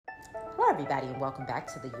Hello, everybody, and welcome back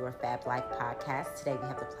to the Your Fab Life podcast. Today, we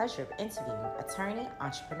have the pleasure of interviewing attorney,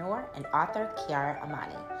 entrepreneur, and author Kiara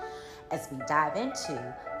Amani as we dive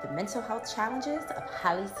into the mental health challenges of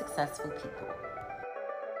highly successful people.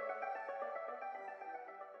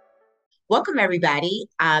 Welcome, everybody,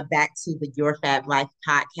 back to the Your Fab Life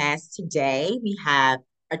podcast. Today, we have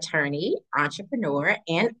attorney, entrepreneur,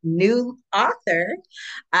 and new author,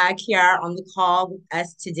 Kiara, on the call with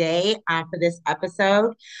us today for this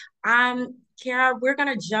episode. Kiara, we're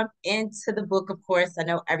going to jump into the book, of course. I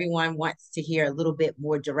know everyone wants to hear a little bit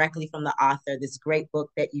more directly from the author, this great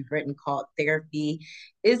book that you've written called Therapy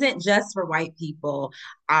Isn't Just for White People.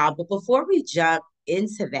 But before we jump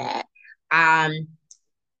into that, um,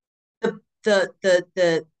 the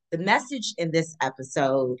the message in this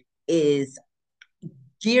episode is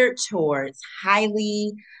geared towards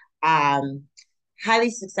um,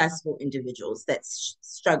 highly successful individuals that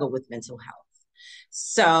struggle with mental health.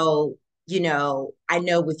 So, I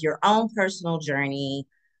know with your own personal journey,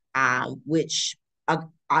 which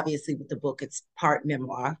obviously with the book it's part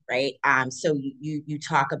memoir, right? So you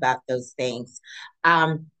talk about those things,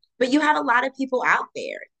 but you have a lot of people out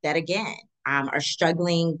there that again are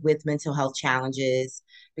struggling with mental health challenges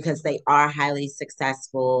because they are highly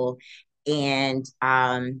successful, and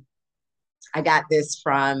I got this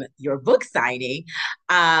from your book signing.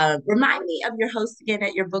 Remind me of your host again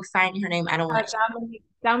at your book signing. Her name, I don't want to.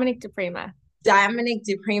 Dominic DePrima. Dominic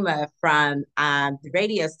DePrima from the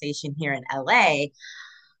radio station here in LA.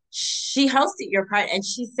 She hosted your part and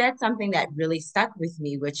she said something that really stuck with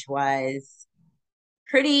me, which was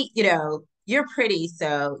pretty, you're pretty,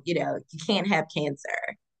 so, you can't have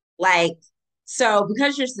cancer. Like, so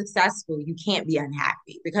because you're successful, you can't be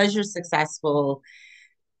unhappy. Because you're successful,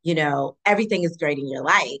 everything is great in your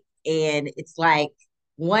life. And it's like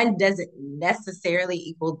one doesn't necessarily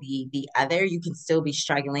equal the other. You can still be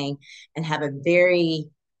struggling and have a very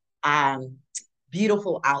um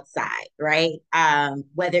beautiful outside, right?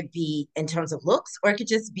 Whether it be in terms of looks or it could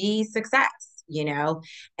just be success.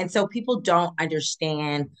 And so people don't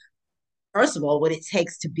understand, first of all, what it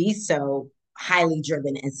takes to be so highly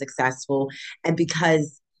driven and successful. And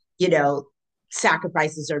because, you know,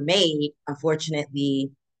 sacrifices are made,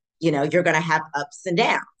 unfortunately, you're going to have ups and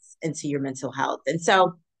downs into your mental health. And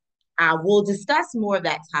so we'll discuss more of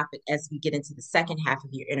that topic as we get into the second half of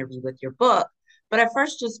your interview with your book. But I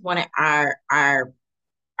first just wanted our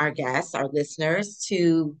guests, our listeners,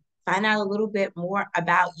 to find out a little bit more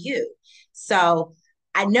about you. So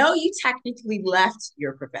I know you technically left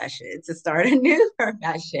your profession to start a new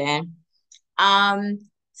profession. Um,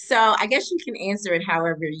 so I guess you can answer it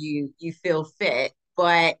however you feel fit.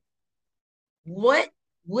 But what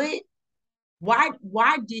what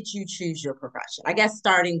why did you choose your profession? I guess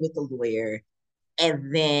starting with the lawyer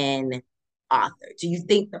and then author. Do you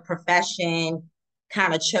think the profession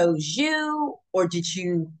kind of chose you, or did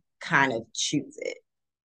you kind of choose it?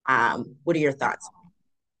 What are your thoughts?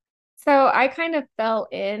 So I kind of fell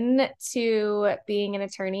into being an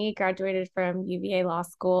attorney, graduated from UVA Law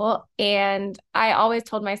School, and I always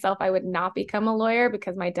told myself I would not become a lawyer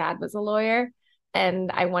because my dad was a lawyer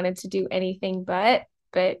and I wanted to do anything but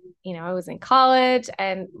I was in college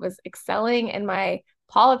and was excelling in my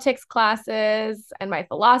politics classes and my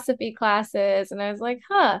philosophy classes, and I was like,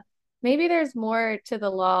 maybe there's more to the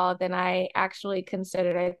law than I actually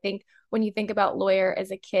considered. I think when you think about lawyer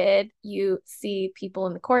as a kid, you see people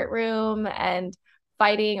in the courtroom and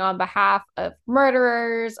fighting on behalf of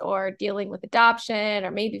murderers or dealing with adoption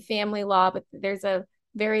or maybe family law, but there's a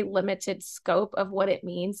very limited scope of what it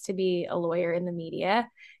means to be a lawyer in the media.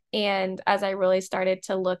 And as I really started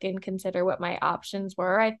to look and consider what my options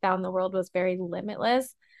were, I found the world was very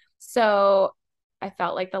limitless. So I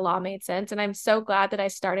felt like the law made sense. And I'm so glad that I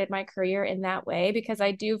started my career in that way because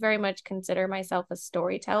I do very much consider myself a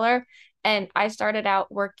storyteller. And I started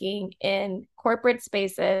out working in corporate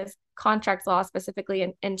spaces, contract law, specifically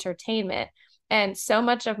in entertainment. And so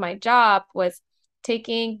much of my job was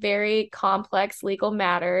taking very complex legal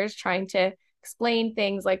matters, trying to explain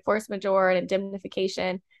things like force majeure and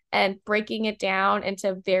indemnification and breaking it down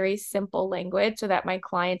into very simple language so that my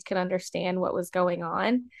clients can understand what was going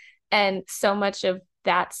on. And so much of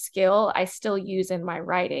that skill I still use in my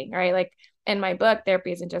writing, right? Like in my book,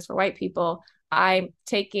 Therapy Isn't Just for White People, I'm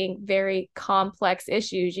taking very complex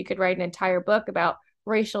issues. You could write an entire book about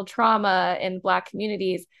racial trauma in Black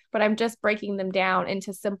communities, but I'm just breaking them down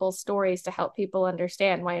into simple stories to help people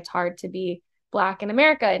understand why it's hard to be Black in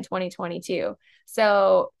America in 2022.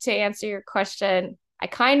 So, to answer your question, I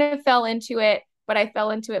kind of fell into it, but I fell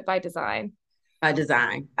into it by design. By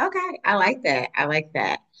design. Okay, I like that. I like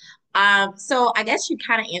that. So I guess you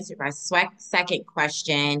kind of answered my second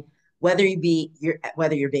question. whether you're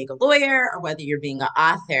being a lawyer or whether you're being an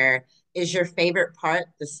author, is your favorite part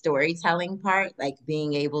the storytelling part, like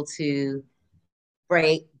being able to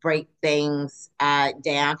break things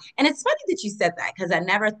down? And it's funny that you said that because I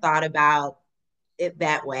never thought about it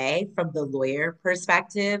that way from the lawyer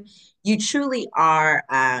perspective. You truly are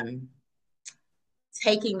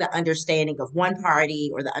taking the understanding of one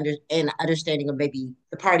party or understanding of maybe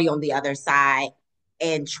the party on the other side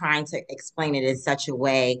and trying to explain it in such a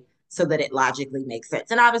way so that it logically makes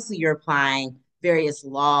sense. And obviously you're applying various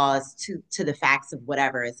laws to the facts of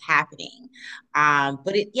whatever is happening.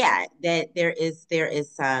 But that there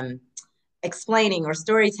is some explaining or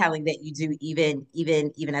storytelling that you do even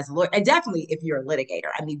as a lawyer, and definitely if you're a litigator.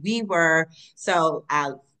 I mean, we were so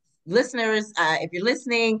listeners, if you're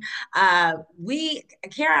listening, we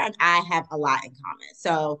Kara and I have a lot in common.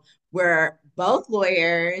 So we're both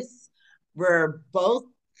lawyers, we're both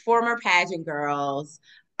former pageant girls,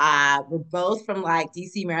 we're both from like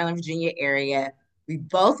DC, Maryland, Virginia area. We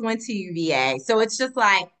both went to UVA. So it's just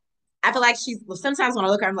like I feel like sometimes when I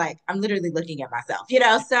look, I'm like, I'm literally looking at myself, you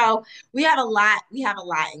know? So we have a lot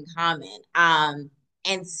in common.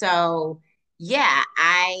 And so, yeah,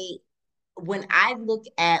 when I look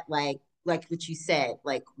at like what you said,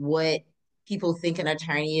 like what people think an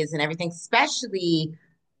attorney is and everything, especially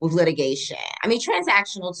with litigation. I mean,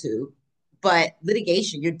 transactional too, but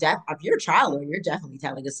litigation, if you're a trial lawyer, you're definitely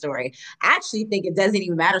telling a story. I actually think it doesn't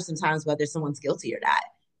even matter sometimes whether someone's guilty or not.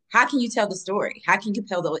 How can you tell the story? How can you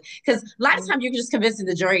compel the because a lot of times you're just convincing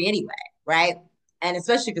the jury anyway, right? And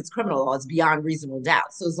especially if it's criminal law, it's beyond reasonable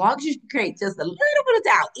doubt. So as long as you create just a little bit of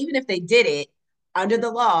doubt, even if they did it, under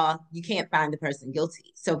the law, you can't find the person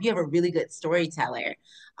guilty. So if you have a really good storyteller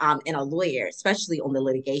and a lawyer, especially on the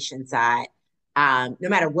litigation side, no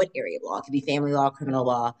matter what area of law, it could be family law, criminal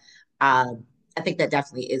law, I think that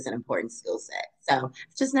definitely is an important skill set. So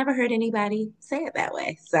I've just never heard anybody say it that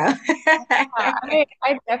way. So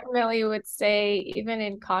I definitely would say, even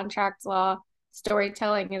in contract law,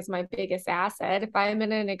 storytelling is my biggest asset. If I'm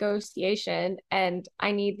in a negotiation and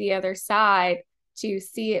I need the other side to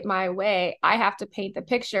see it my way, I have to paint the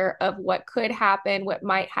picture of what could happen, what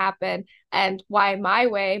might happen, and why my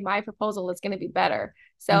way, my proposal is going to be better.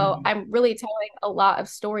 So mm-hmm. I'm really telling a lot of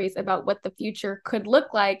stories about what the future could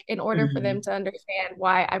look like in order for Mm-hmm. them to understand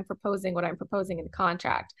why I'm proposing what I'm proposing in the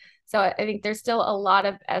contract. So I think there's still a lot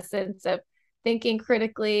of essence of thinking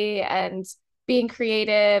critically and being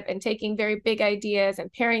creative and taking very big ideas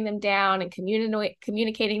and paring them down and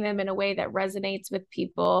communicating them in a way that resonates with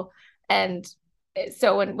people. And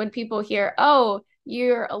so when people hear, oh,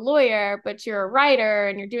 you're a lawyer, but you're a writer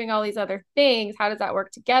and you're doing all these other things, how does that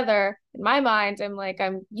work together? In my mind, I'm like,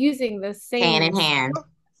 I'm using the Hand same. in hand.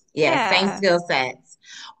 Yeah, same Yeah. skill sets.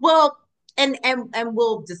 Well, and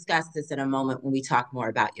we'll discuss this in a moment when we talk more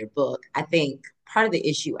about your book. I think part of the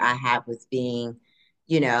issue I have with being,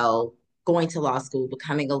 you know, going to law school,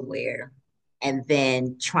 becoming a lawyer, and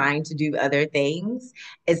then trying to do other things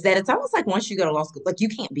is that it's almost like once you go to law school, like you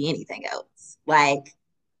can't be anything else. Like,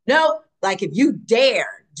 no, like if you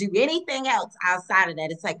dare do anything else outside of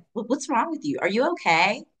that, it's like, what's wrong with you? Are you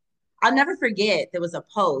okay? I'll never forget there was a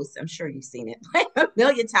post. I'm sure you've seen it like a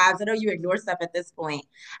million times. I know you ignore stuff at this point.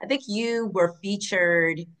 I think you were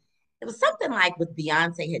featured. It was something like with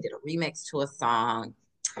Beyonce had did a remix to a song,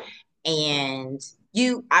 and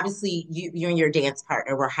you obviously you and your dance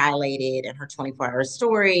partner were highlighted in her 24-hour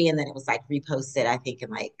story, and then it was like reposted. I think in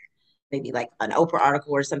like maybe like an Oprah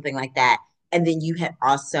article or something like that. And then you had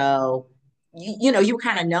also you know, you were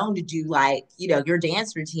kind of known to do like, you know, your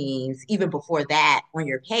dance routines even before that on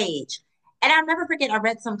your page. And I'll never forget, I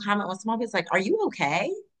read some comment when someone was like, "Are you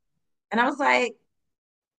okay?" And I was like,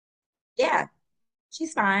 "Yeah,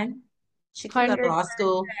 she's fine. She can go to law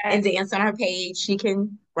school 100%. and dance on her page. She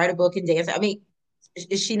can write a book and dance." I mean,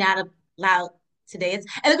 is she not allowed to dance?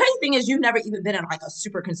 And the crazy thing is, you've never even been in like a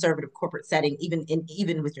super conservative corporate setting,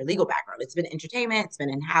 even with your legal background. It's been entertainment, it's been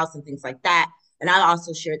in house and things like that. And I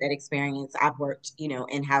also shared that experience. I've worked, you know,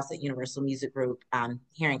 in house at Universal Music Group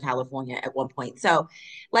here in California at one point. So,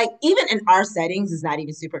 like, even in our settings, is not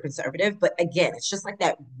even super conservative. But again, it's just like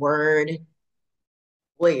that word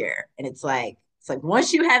lawyer, and it's like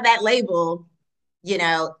once you have that label, you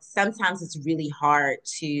know, sometimes it's really hard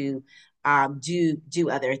to do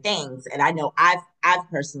other things. And I know I've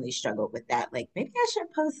personally struggled with that. Like maybe I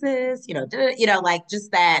should post this, you know, like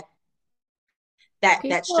just that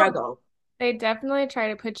People, struggle. they definitely try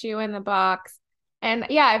to put you in the box. And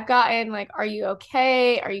yeah, I've gotten like, are you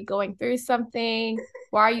okay? Are you going through something?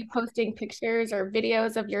 Why are you posting pictures or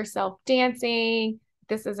videos of yourself dancing?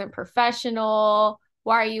 This isn't professional.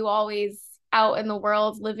 Why are you always out in the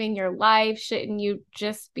world living your life? Shouldn't you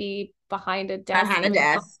just be behind a desk Behind a doing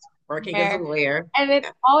desk, working as a somewhere? lawyer. And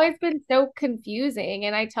it's always been so confusing.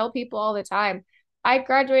 And I tell people all the time, I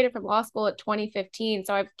graduated from law school at 2015.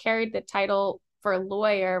 So I've carried the title for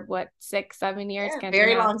lawyer, what, 6, 7 years, Yeah, can't do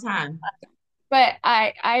very math. long time. But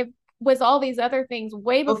I was all these other things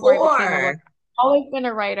way before I became a lawyer. Before. I've always been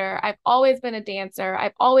a writer. I've always been a dancer.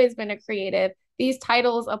 I've always been a creative. These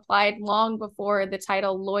titles applied long before the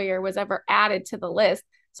title lawyer was ever added to the list.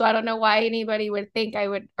 So I don't know why anybody would think I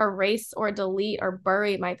would erase or delete or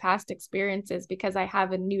bury my past experiences because I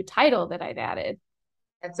have a new title that I've added.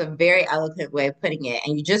 That's a very eloquent way of putting it.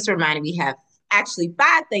 And you just reminded me we have actually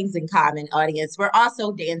five things in common, audience. We're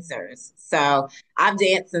also dancers. So I've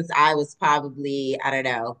danced since I was probably, I don't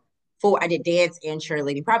know, four. I did dance and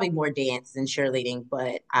cheerleading, probably more dance than cheerleading,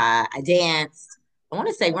 but I danced. I want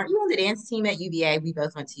to say, weren't you on the dance team at UVA? We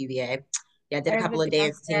both went to UVA. Yeah, I did a I was a couple of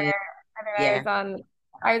dance dancer, teams. and then Yeah,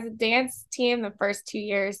 I was a dance team the first 2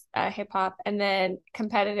 years, hip hop, and then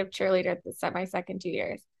competitive cheerleader my second 2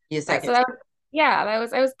 years. your But so second. that was, yeah, that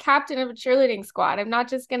was I was captain of a cheerleading squad. I'm not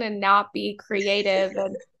just gonna not be creative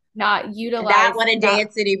and not And not utilize want to that.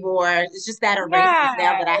 dance anymore. It's just that erases now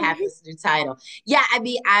Yeah. that I have this new title. Yeah, I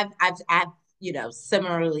mean, I've,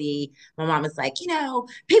 similarly, my mom is like,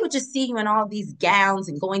 people just see you in all these gowns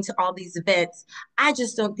and going to all these events. I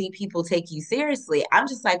just don't think people take you seriously. I'm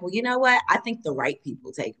just like, well, you know what? I think the right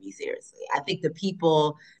people take me seriously. I think the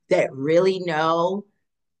people that really know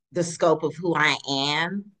the scope of who I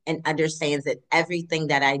am and understands that everything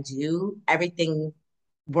that I do, everything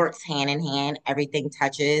works hand in hand, everything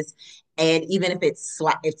touches. And even if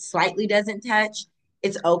if slightly doesn't touch,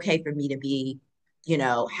 it's okay for me to be,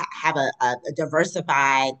 have a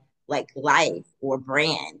diversified like life or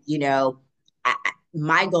brand.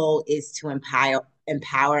 My goal is to empower,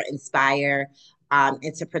 inspire,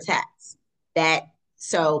 and to protect that.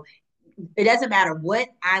 So it doesn't matter what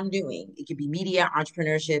I'm doing. It could be media,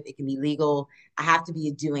 entrepreneurship, it can be legal. I have to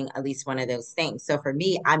be doing at least one of those things. So for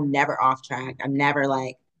me, I'm never off track. I'm never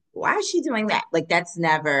like, why is she doing that? Like that's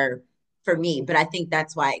never for me. But I think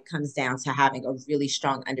that's why it comes down to having a really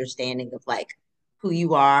strong understanding of like who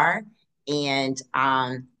you are and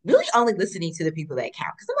really only listening to the people that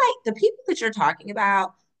count. Because I'm like, the people that you're talking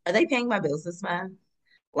about, are they paying my bills this month?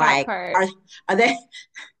 That Like, part. are they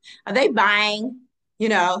are they buying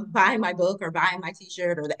my book or buying my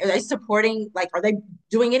t-shirt or are they supporting like are they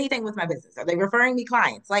doing anything with my business? Are they referring me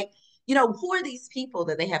clients? Like, who are these people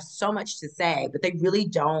that they have so much to say, but they really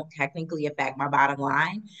don't technically affect my bottom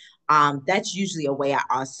line? That's usually a way I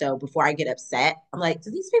also, before I get upset, I'm like, do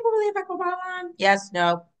these people really affect my bottom line? Yes,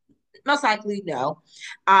 no, most likely no.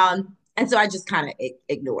 And so I just kind of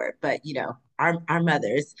ignore it. But our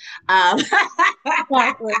mothers.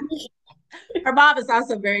 Exactly. Her mom is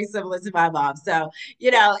also very similar to my mom. So,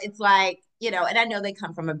 it's like, and I know they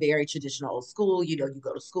come from a very traditional old school. You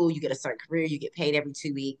go to school, you get a certain career, you get paid every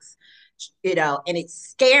 2 weeks, and it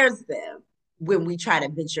scares them when we try to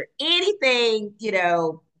venture anything,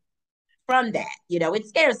 from that. It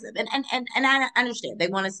scares them. And I understand they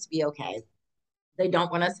want us to be okay. They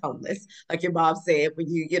don't want us homeless, like your mom said when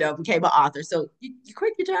became an author. So you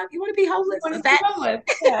quit your job. You want to be homeless? What Is did you that go with?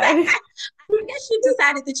 Yeah. I guess you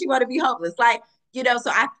decided that you want to be homeless. Like,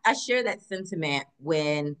 so I share that sentiment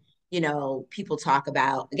when, people talk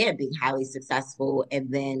about, again, being highly successful. And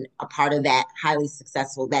then a part of that highly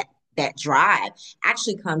successful, that drive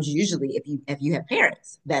actually comes usually if you have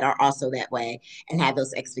parents that are also that way and have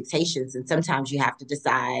those expectations. And sometimes you have to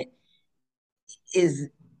decide, is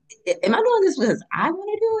am I doing this because I want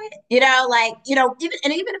to do it? Like,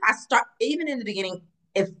 even if I start, even in the beginning,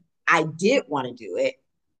 if I did want to do it,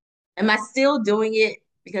 am I still doing it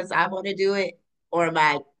because I want to do it, or am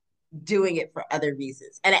I doing it for other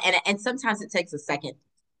reasons? And sometimes it takes a second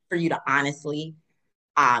for you to honestly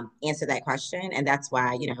answer that question, and that's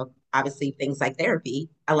why obviously things like therapy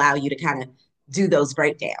allow you to kind of do those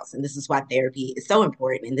breakdowns. And this is why therapy is so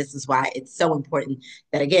important, and this is why it's so important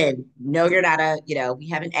that again, no, you're not we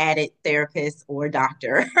haven't added therapist or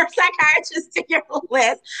doctor or psychiatrist to your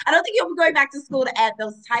list. I don't think you'll be going back to school to add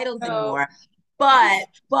those titles So anymore.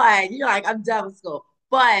 But you're like, I'm done with school.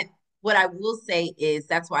 But what I will say is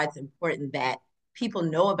that's why it's important that people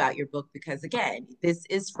know about your book, because again, this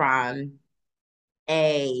is from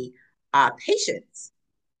a patient's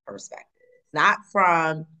perspective. It's not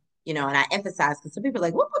from, and I emphasize because some people are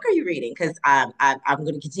like, what book are you reading? Because I'm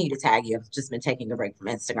going to continue to tag you. I've just been taking a break from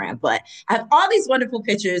Instagram, but I have all these wonderful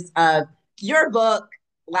pictures of your book,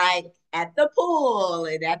 like at the pool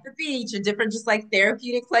and at the beach and different just like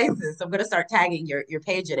therapeutic places. So I'm going to start tagging your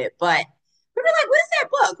page in it. But people are like, what is that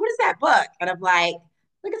book? What is that book? And I'm like,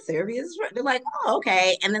 like a serious. They're like, oh,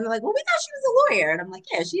 okay. And then they're like, well, we thought she was a lawyer. And I'm like,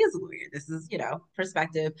 yeah, she is a lawyer. This is,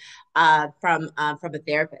 perspective from a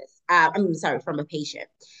therapist. I'm sorry, from a patient.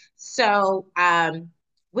 So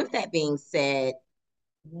with that being said,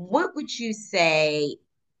 what would you say?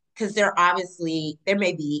 Because there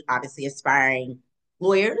may be obviously aspiring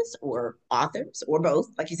lawyers or authors or both.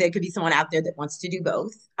 Like you said, it could be someone out there that wants to do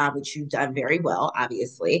both, which you've done very well,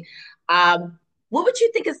 obviously. What would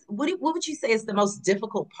you think is what would you say is the most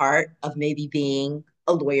difficult part of maybe being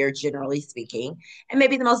a lawyer, generally speaking, and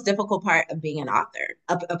maybe the most difficult part of being an author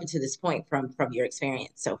up until this point from your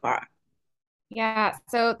experience so far? Yeah,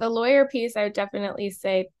 so the lawyer piece, I would definitely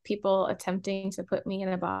say people attempting to put me in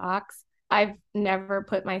a box. I've never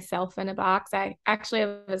put myself in a box. I actually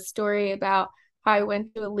have a story about how I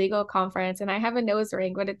went to a legal conference and I have a nose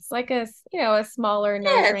ring, but it's like a smaller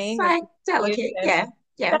nose Yeah, it's ring with like delicate. Yeah,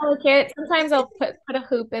 yeah, delicate. Sometimes I'll put a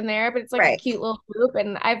hoop in there, but it's like a right. cute little hoop.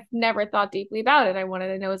 And I've never thought deeply about it. I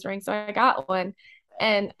wanted a nose ring, so I got one.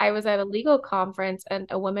 And I was at a legal conference, and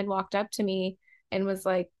a woman walked up to me and was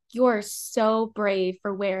like, "You're so brave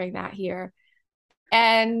for wearing that here."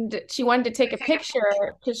 And she wanted to take a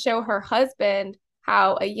picture to show her husband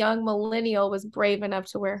how a young millennial was brave enough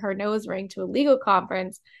to wear her nose ring to a legal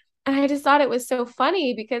conference. And I just thought it was so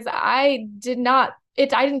funny because I It didn't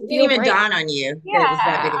didn't feel even brave. dawn on you Yeah, that it was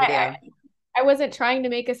that big of a deal. I wasn't trying to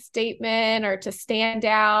make a statement or to stand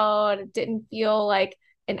out. It didn't feel like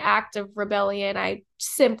an act of rebellion. I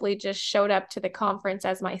simply just showed up to the conference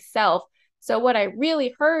as myself. So what I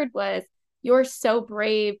really heard was, you're so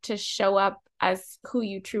brave to show up as who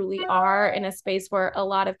you truly are in a space where a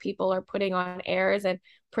lot of people are putting on airs and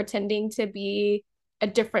pretending to be a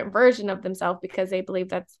different version of themselves because they believe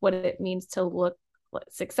that's what it means to look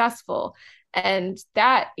successful. And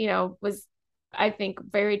that, was, I think,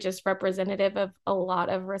 very just representative of a lot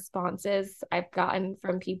of responses I've gotten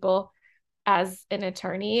from people as an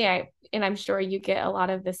attorney. And I'm sure you get a lot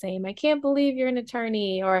of the same. I can't believe you're an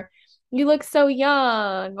attorney, or you look so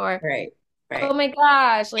young, or Right, oh right. my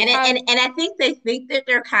gosh, like And how I think they think that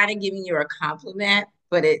they're kind of giving you a compliment,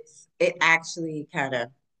 but it actually kind of,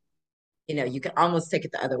 you can almost take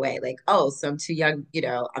it the other way. Like, oh, so I'm too young,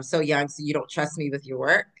 I'm so young, so you don't trust me with your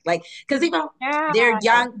work. Like, because even yeah, they're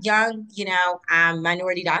young,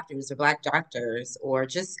 minority doctors or black doctors or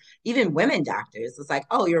just even women doctors. It's like,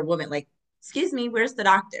 oh, you're a woman. Like, excuse me, where's the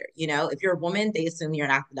doctor? If you're a woman, they assume you're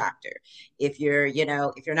not the doctor. If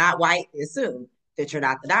you're not white, they assume that you're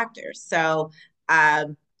not the doctor. So,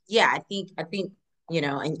 yeah, I think,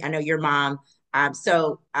 and I know your mom.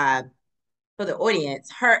 For the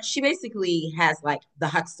audience, she basically has like the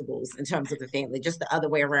Huxtables in terms of the family, just the other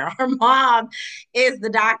way around. Her mom is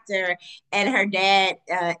the doctor, and her dad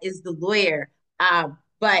is the lawyer.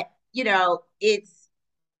 But it's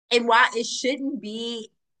and while it shouldn't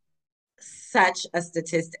be such a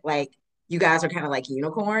statistic, like you guys are kind of like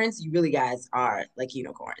unicorns, you really guys are like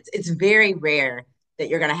unicorns. It's very rare that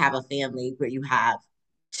you're going to have a family where you have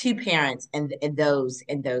two parents and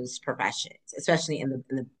those professions, especially in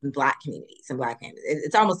the black communities and black families.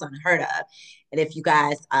 It's almost unheard of. And if you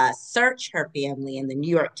guys search her family in the New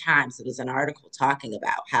York Times, it was an article talking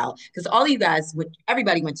about how, because all you guys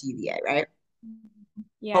everybody went to UVA, right?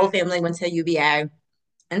 Whole yeah. family went to UVA,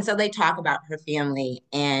 and so they talk about her family.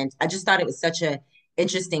 And I just thought it was such a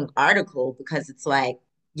interesting article because it's like,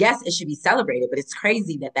 yes, it should be celebrated, but it's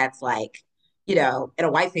crazy that that's like, in a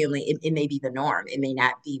white family, it may be the norm. It may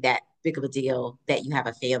not be that big of a deal that you have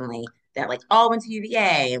a family that like all went to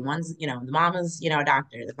UVA and one's, the mama's, a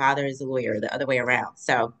doctor, the father is a lawyer, the other way around.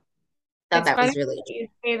 So I thought It's that funny was really that interesting.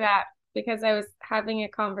 you say that because I was having a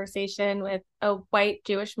conversation with a white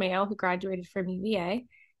Jewish male who graduated from UVA,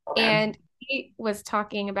 Okay. and he was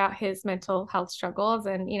talking about his mental health struggles.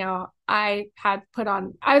 And, I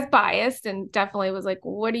was biased and definitely was like,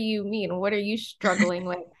 what do you mean? What are you struggling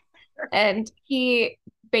with? And he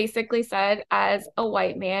basically said, as a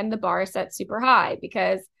white man, the bar is set super high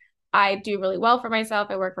because I do really well for myself.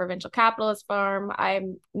 I work for a venture capitalist firm.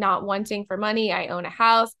 I'm not wanting for money. I own a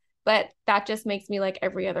house, but that just makes me like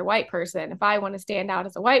every other white person. If I want to stand out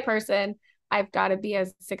as a white person, I've got to be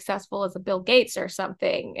as successful as a Bill Gates or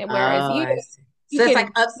something. And Oh, whereas I see. you So it's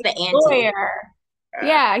like can ups be the a ante. lawyer. Uh,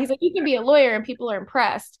 Yeah, he's like, you can be a lawyer and people are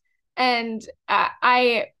impressed. And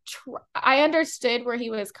I understood where he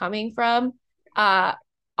was coming from. Uh,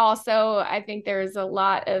 Also, I think there's a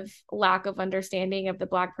lot of lack of understanding of the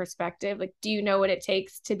Black perspective. Like, do you know what it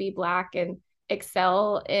takes to be Black and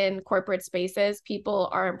excel in corporate spaces? People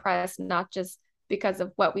are impressed not just because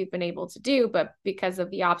of what we've been able to do, but because of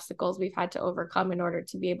the obstacles we've had to overcome in order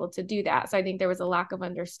to be able to do that. So I think there was a lack of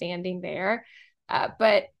understanding there.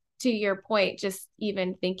 But to your point, just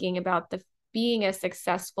even thinking about the being a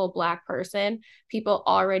successful Black person, people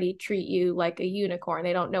already treat you like a unicorn.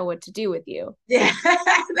 They don't know what to do with you. Yeah,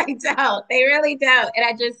 they don't. They really don't. And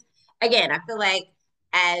I just, again, I feel like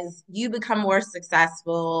as you become more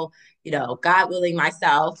successful, God willing,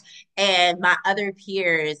 myself and my other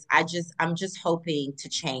peers, I'm just hoping to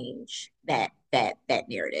change that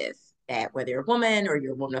narrative that whether you're a woman or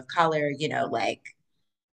you're a woman of color, you know,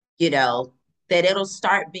 that it'll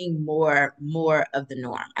start being more of the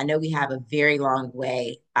norm. I know we have a very long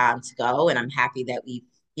way to go, and I'm happy that we've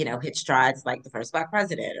hit strides like the first Black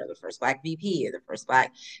president or the first Black VP or the first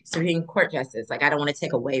Black Supreme Court justice. Like I don't want to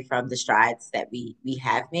take away from the strides that we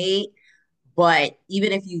have made, but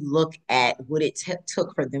even if you look at what it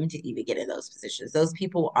took for them to even get in those positions, those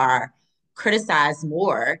people are criticized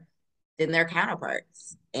more than their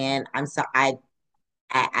counterparts, and I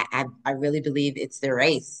really believe it's their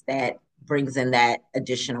race that brings in that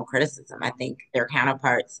additional criticism. I think their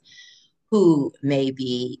counterparts who may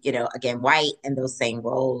be, again, white in those same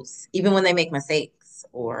roles, even when they make mistakes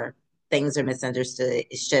or things are misunderstood,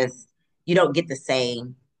 it's just you don't get the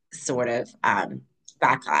same sort of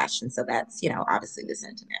backlash. And so that's, obviously the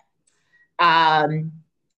sentiment. Um,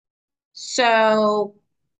 so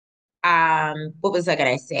what was I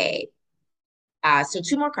gonna say? So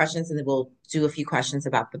two more questions, and then we'll do a few questions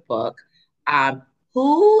about the book. Um,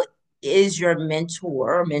 who is your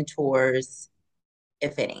mentor or mentors,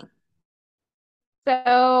 if any?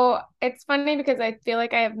 So it's funny because I feel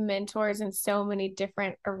like I have mentors in so many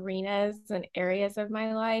different arenas and areas of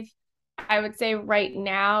my life. I would say right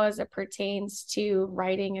now, as it pertains to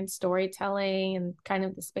writing and storytelling and kind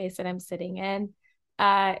of the space that I'm sitting in,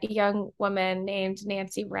 a young woman named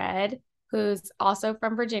Nancy Red, who's also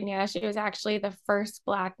from Virginia. She was actually the first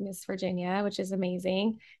Black Miss Virginia, which is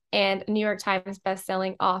amazing, and a New York Times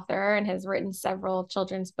bestselling author and has written several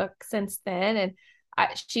children's books since then. And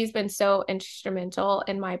she's been so instrumental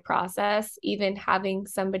in my process, even having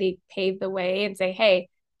somebody pave the way and say, hey,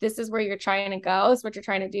 this is where you're trying to go, this is what you're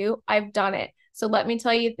trying to do. I've done it. So let me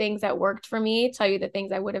tell you things that worked for me, tell you the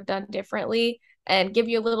things I would have done differently, and give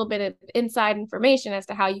you a little bit of inside information as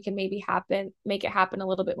to how you can make it happen a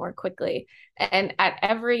little bit more quickly. And at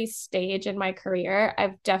every stage in my career,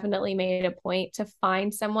 I've definitely made a point to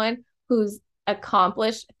find someone who's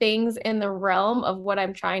accomplished things in the realm of what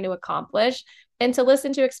I'm trying to accomplish and to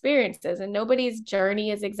listen to experiences. And nobody's journey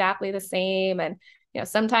is exactly the same. And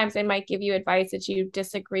sometimes they might give you advice that you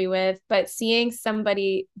disagree with, but seeing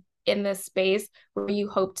somebody in this space where you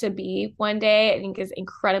hope to be one day, I think is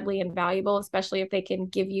incredibly invaluable, especially if they can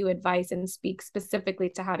give you advice and speak specifically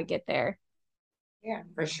to how to get there. Yeah,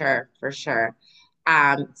 for sure, for sure.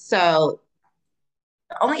 So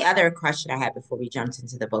the only other question I had before we jumped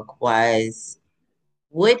into the book was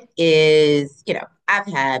what is, I've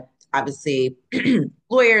had obviously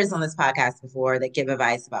lawyers on this podcast before that give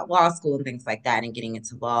advice about law school and things like that and getting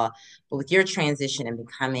into law. But with your transition and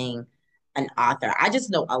becoming an author, I just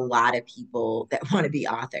know a lot of people that want to be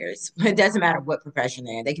authors. It doesn't matter what profession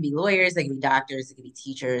they're in. They can be lawyers, they can be doctors, they can be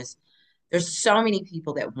teachers. There's so many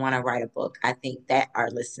people that want to write a book, I think, that are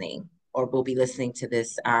listening or will be listening to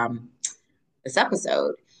this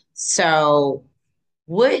episode. So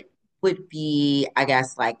what would be, I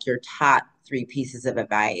guess, like your top three pieces of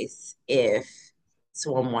advice if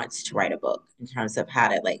someone wants to write a book in terms of how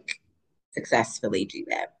to like successfully do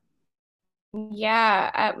that?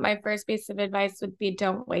 Yeah, my first piece of advice would be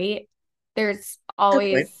don't wait. There's Good point.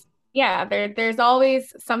 always, yeah, there's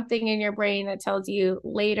always something in your brain that tells you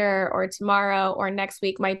later or tomorrow or next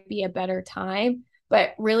week might be a better time.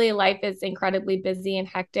 But really, life is incredibly busy and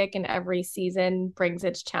hectic, and every season brings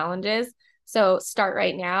its challenges. So start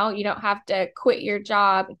right now. You don't have to quit your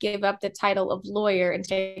job, give up the title of lawyer, and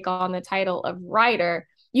take on the title of writer.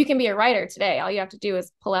 You can be a writer today. All you have to do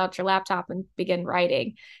is pull out your laptop and begin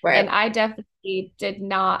writing. Right. And I definitely did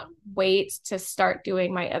not wait to start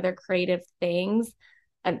doing my other creative things.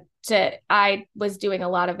 And I was doing a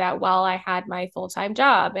lot of that while I had my full-time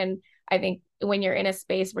job. And I think when you're in a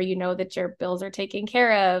space where you know that your bills are taken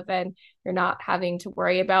care of and you're not having to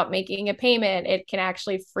worry about making a payment, it can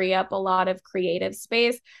actually free up a lot of creative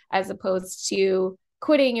space as opposed to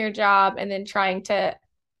quitting your job and then trying to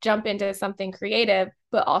jump into something creative,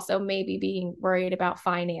 but also maybe being worried about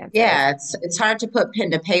finances. Yeah, it's hard to put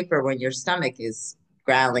pen to paper when your stomach is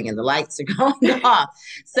growling and the lights are going off.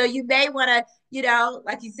 So you may want to,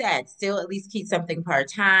 like you said, still at least keep something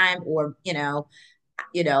part-time or,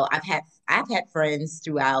 I've had friends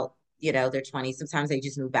throughout, their 20s. Sometimes they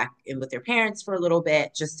just move back in with their parents for a little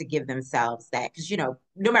bit just to give themselves that. Because,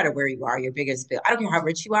 no matter where you are, your biggest bill, I don't care how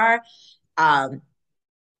rich you are, um,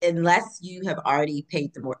 unless you have already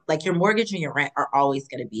paid the more, like your mortgage and your rent are always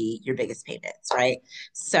going to be your biggest payments, right?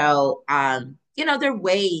 So, there are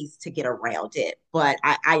ways to get around it, but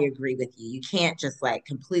I agree with you. You can't just like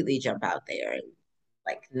completely jump out there and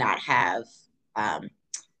like not have, um,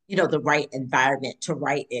 the right environment to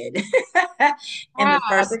write in in Yeah, the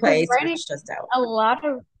first because place. You're writing stressed out. a lot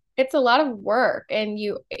of it's a lot of work, and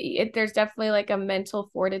there's definitely like a mental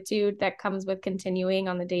fortitude that comes with continuing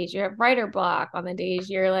on the days you have writer block, on the days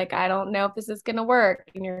you're like, I don't know if this is going to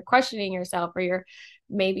work, and you're questioning yourself, or you're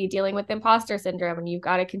maybe dealing with imposter syndrome, and you've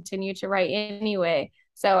got to continue to write anyway.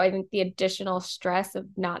 So I think the additional stress of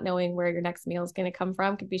not knowing where your next meal is going to come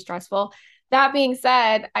from could be stressful. That being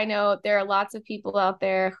said, I know there are lots of people out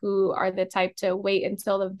there who are the type to wait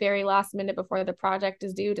until the very last minute before the project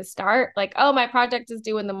is due to start. Like, oh, my project is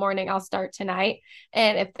due in the morning, I'll start tonight.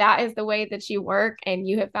 And if that is the way that you work and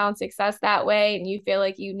you have found success that way and you feel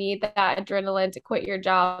like you need that adrenaline to quit your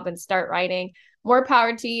job and start writing, more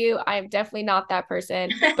power to you. I am definitely not that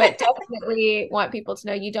person, but definitely want people to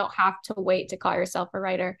know you don't have to wait to call yourself a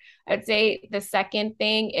writer. I'd say the second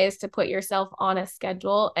thing is to put yourself on a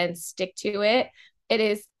schedule and stick to it. It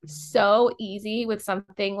is so easy with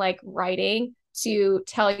something like writing to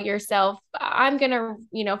tell yourself, I'm going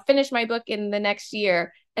to, finish my book in the next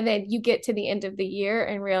year. And then you get to the end of the year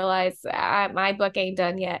and realize my book ain't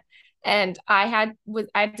done yet. And I had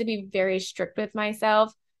to be very strict with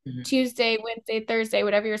myself. Mhm. Tuesday, Wednesday, Thursday,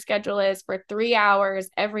 whatever your schedule is, for 3 hours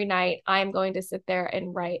every night, I'm going to sit there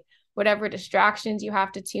and write. Whatever distractions you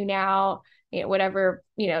have to tune out, whatever,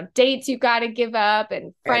 dates you got to give up and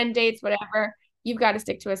Right. friend dates, whatever, you've got to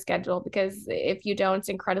stick to a schedule, because if you don't, it's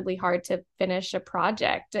incredibly hard to finish a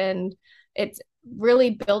project. And it's really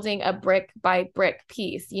building a brick by brick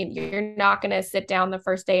piece. You're not going to sit down the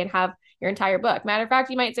first day and have your entire book. Matter of fact,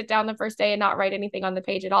 you might sit down the first day and not write anything on the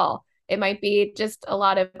page at all. It might be just a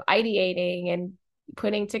lot of ideating and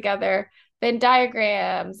putting together Venn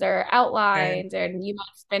diagrams or Right. outlines, and you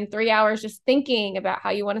might spend 3 hours just thinking about how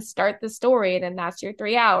you want to start the story, and then that's your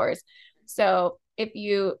 3 hours. So if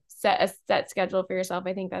you set a set schedule for yourself,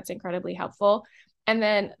 I think that's incredibly helpful. And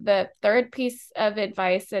then the third piece of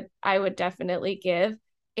advice that I would definitely give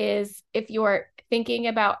is, if you're thinking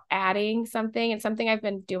about adding something, and something I've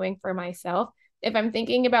been doing for myself, if I'm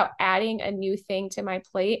thinking about adding a new thing to my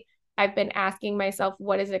plate, I've been asking myself,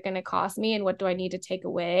 what is it going to cost me and what do I need to take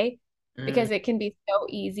away? Mm. Because it can be so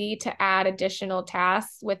easy to add additional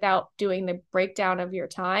tasks without doing the breakdown of your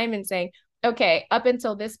time and saying, okay, up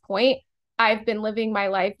until this point, I've been living my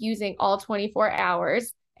life using all 24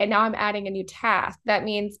 hours, and now I'm adding a new task. That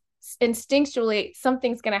means instinctually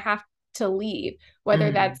something's going to have to leave, whether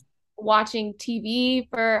Mhm. that's watching TV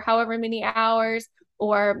for however many hours,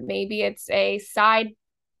 or maybe it's a side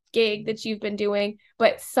gig that you've been doing,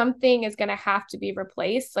 but something is going to have to be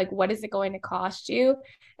replaced. Like, what is it going to cost you?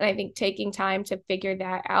 And I think taking time to figure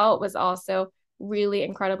that out was also really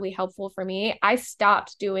incredibly helpful for me. I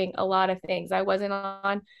stopped doing a lot of things. I wasn't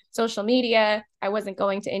on social media. I wasn't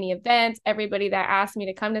going to any events. Everybody that asked me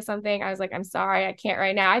to come to something, I was like, I'm sorry, I can't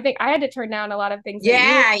right now. I think I had to turn down a lot of things that you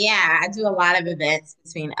Yeah, yeah. I do a lot of events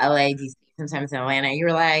between LA, DC, sometimes Atlanta.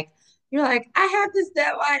 You're like, I have this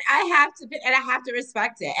deadline. I have to, and I have to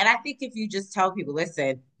respect it. And I think if you just tell people,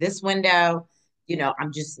 listen, this window,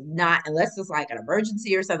 I'm just not, unless it's like an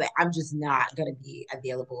emergency or something, I'm just not going to be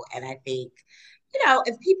available. And I think,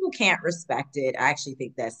 if people can't respect it, I actually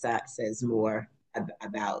think that says more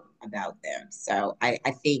about them. So I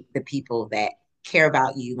think the people that care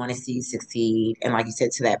about you, want to see you succeed, and like you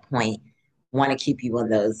said, to that point, want to keep you on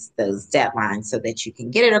those deadlines so that you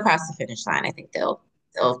can get it across the finish line. I think they'll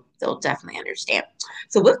definitely understand.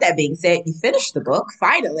 So with that being said, you finished the book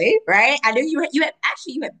finally, right? I knew you had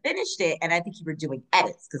finished it, and I think you were doing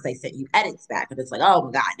edits because they sent you edits back, and it's like, oh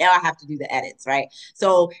my god, now I have to do the edits, right?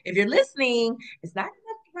 So if you're listening, it's not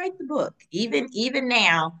enough to write the book. Even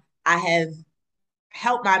now, I have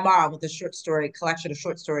helped my mom with a short story collection of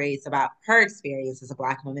short stories about her experience as a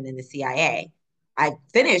Black woman in the CIA. I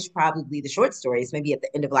finished probably the short stories maybe at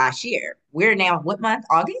the end of last year. We're now what month?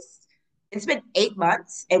 August? It's been 8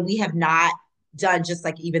 months, and we have not done just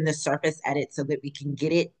like even the surface edit so that we can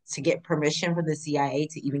get it to get permission from the CIA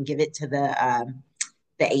to even give it to the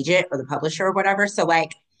agent or the publisher or whatever. So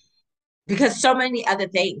like, because so many other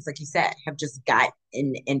things, like you said, have just got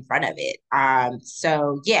in front of it.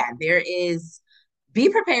 So yeah, there is, be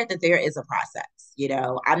prepared that there is a process.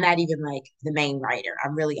 I'm not even like the main writer.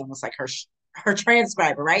 I'm really almost like her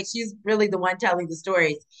transcriber, right? She's really the one telling the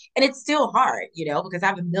stories, and it's still hard, because I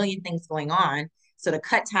have a million things going on. So to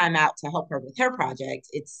cut time out to help her with her project,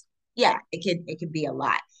 it's it can be a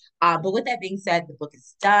lot. But with that being said, the book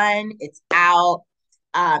is done. It's out.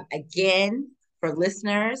 Again, for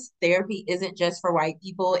listeners, therapy isn't just for white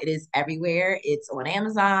people. It is everywhere. It's on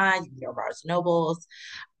Amazon, you can go to Barnes and Nobles.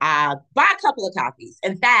 Buy a couple of copies.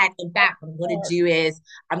 In fact, what I'm going to do is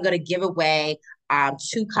I'm going to give away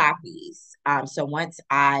two copies. So once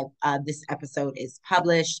I this episode is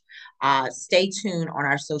published, stay tuned on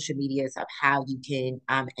our social medias of how you can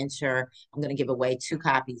enter. I'm going to give away two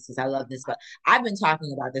copies because I love this book. I've been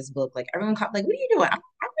talking about this book. Like everyone, like, what are you doing? I'm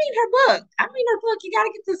reading her book. I'm reading her book. You got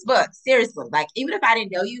to get this book. Seriously. Like even if I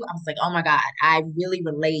didn't know you, I was like, oh my God, I really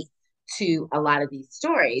relate to a lot of these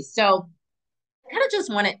stories. So kind of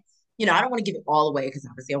just wanted, I don't want to give it all away because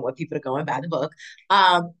obviously I want people to go and buy the book.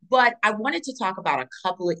 But I wanted to talk about a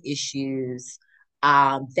couple of issues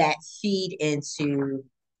that feed into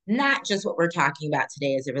not just what we're talking about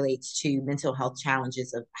today as it relates to mental health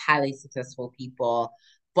challenges of highly successful people,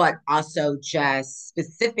 but also just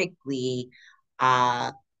specifically,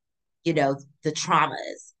 uh, the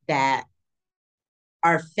traumas that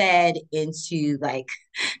are fed into like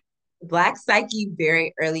Black psyche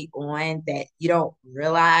very early on that you don't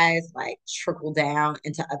realize like trickle down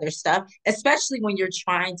into other stuff, especially when you're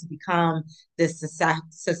trying to become this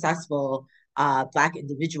successful Black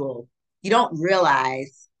individual. You don't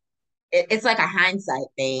realize it's like a hindsight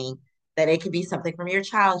thing that it could be something from your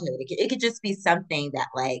childhood. It could just be something that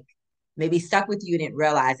like maybe stuck with you and didn't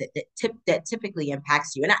realize it that typically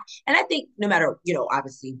impacts you. And I think no matter,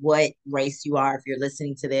 obviously what race you are, if you're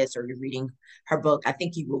listening to this or you're reading her book, I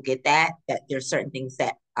think you will get that there's certain things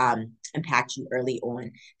that impact you early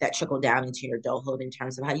on that trickle down into your adulthood in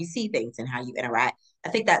terms of how you see things and how you interact. I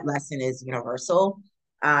think that lesson is universal.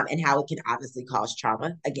 And how it can obviously cause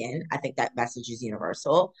trauma. Again, I think that message is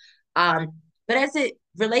universal. But as it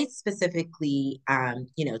relates specifically,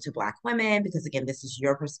 to Black women, because again, this is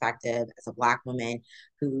your perspective as a Black woman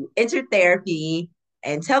who entered therapy,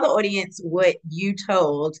 and tell the audience what you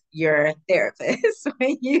told your therapist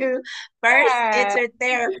when you first Yeah. entered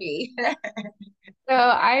therapy. So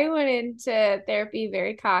I went into therapy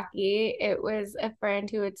very cocky. It was a friend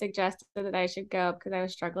who had suggested that I should go because I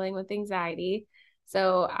was struggling with anxiety.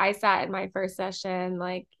 So I sat in my first session,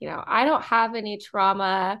 like, I don't have any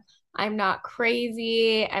trauma. I'm not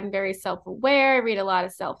crazy. I'm very self-aware. I read a lot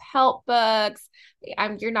of self-help books.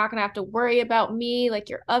 You're not gonna have to worry about me like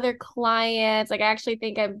your other clients. Like I actually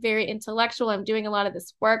think I'm very intellectual. I'm doing a lot of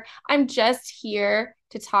this work. I'm just here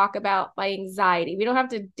to talk about my anxiety. We don't have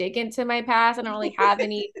to dig into my past. I don't really have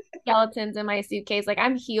any skeletons in my suitcase. Like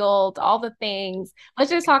I'm healed, all the things.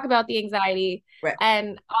 Let's just talk about the anxiety. Right.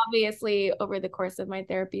 And obviously, over the course of my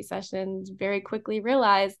therapy sessions, very quickly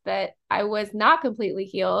realized that I was not completely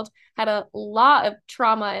healed, had a lot of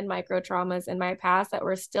trauma and micro traumas in my past that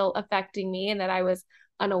were still affecting me and that I was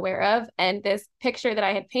unaware of. And this picture that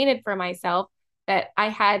I had painted for myself that I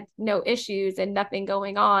had no issues and nothing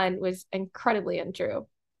going on was incredibly untrue.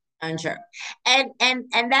 Unsure. And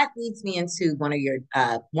that leads me into one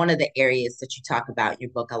of the areas that you talk about in your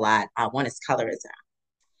book a lot. One is colorism.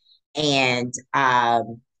 And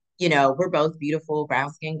we're both beautiful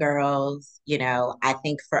brown skinned girls. I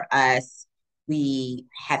think for us, we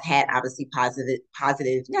have had obviously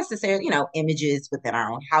positive necessary, images within our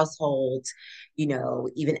own households,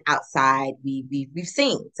 even outside, we've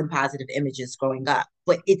seen some positive images growing up,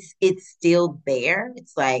 but it's still there.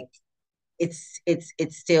 It's like it's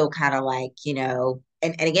still kind of like, and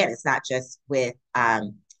again, it's not just with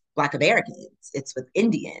Black Americans, it's with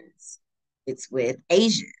Indians, it's with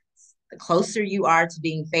Asians. The closer you are to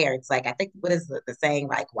being fair, it's like, I think, what is the saying,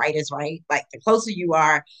 like white is right? Like the closer you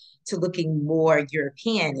are to looking more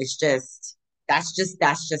European, is just that's just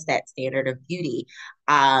that standard of beauty.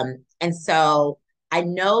 And so I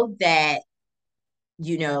know that,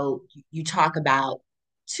 you talk about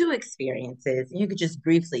two experiences, and you could just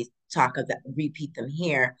briefly repeat them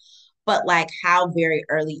here, but like how very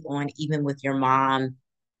early on, even with your mom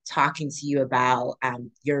talking to you about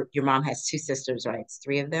your mom has two sisters, right? It's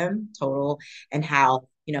three of them total, and how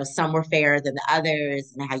some were fairer than the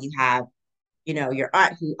others, and how you have your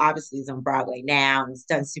aunt who obviously is on Broadway now and has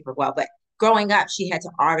done super well, but growing up, she had to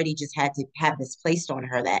have this placed on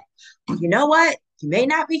her that, you know what, you may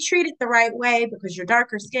not be treated the right way because you're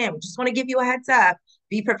darker skin. We just want to give you a heads up.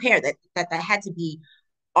 Be prepared that had to be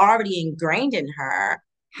already ingrained in her.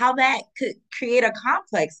 How that could create a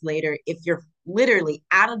complex later if you're literally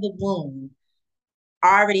out of the womb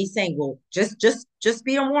already saying, well, just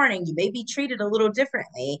be a warning, you may be treated a little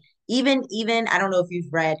differently. Even I don't know if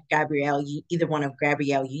you've read either one of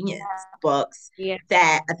Gabrielle Union's books, Yeah.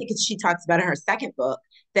 that I think she talks about in her second book,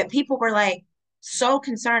 that people were like so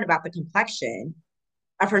concerned about the complexion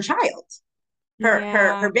of her child.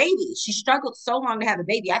 Yeah. her baby. She struggled so long to have a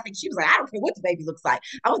baby. I think she was like, I don't care what the baby looks like.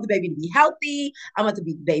 I want the baby to be healthy. I want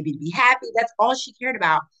the baby to be happy. That's all she cared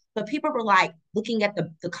about. But people were like looking at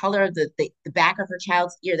the color of the back of her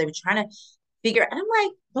child's ear. They were trying to figure, and I'm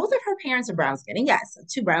like, both of her parents are brown skin. And yes,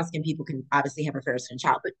 two brown skin people can obviously have a fair skin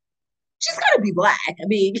child, but she's gonna be black. I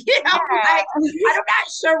mean, like I'm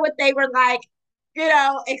not sure what they were like,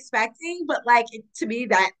 expecting, but like to me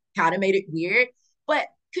that kind of made it weird. But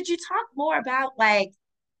could you talk more about like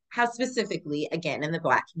how specifically, again, in the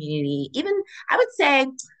black community, even I would say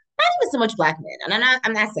not even so much black men, and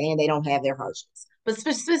I'm not saying they don't have their hardships, but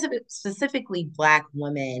specifically black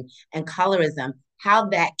women and colorism, how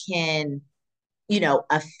that can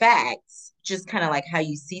affect just kind of like how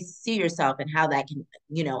you see yourself and how that can,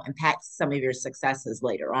 impact some of your successes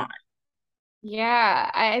later on.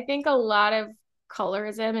 Yeah, I think a lot of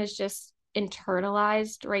colorism is just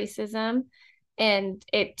internalized racism. And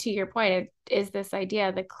it, to your point, it is this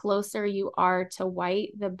idea, the closer you are to white,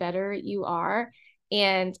 the better you are.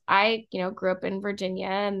 And I, grew up in Virginia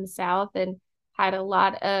in the South and had a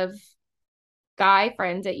lot of guy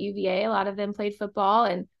friends at UVA. A lot of them played football,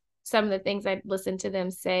 and some of the things I'd listen to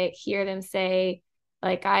them say, hear them say,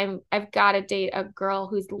 like I've got to date a girl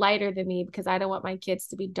who's lighter than me because I don't want my kids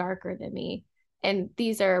to be darker than me. And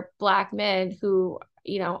these are black men who,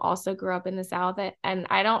 also grew up in the South. And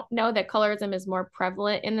I don't know that colorism is more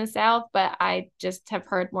prevalent in the South, but I just have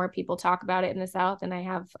heard more people talk about it in the South than I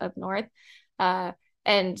have up north. Uh,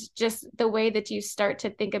 and just the way that you start to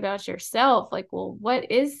think about yourself, like, well,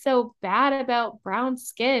 what is so bad about brown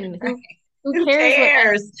skin? Right. Who Who cares what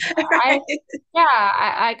cares? I Right. yeah,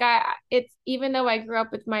 I got it's, even though I grew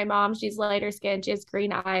up with my mom, she's lighter skinned, she has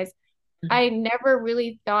green eyes. I never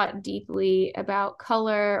really thought deeply about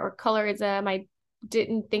color or colorism. I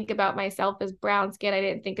didn't think about myself as brown skin. I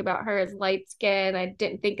didn't think about her as light skin. I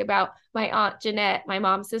didn't think about my aunt Jeanette, my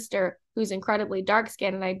mom's sister, who's incredibly dark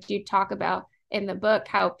skinned. And I do talk about in the book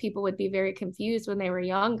how people would be very confused when they were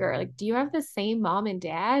younger. Like, do you have the same mom and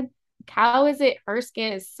dad? How is it her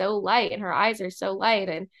skin is so light and her eyes are so light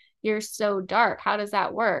and you're so dark? How does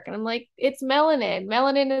that work? And I'm like, it's melanin.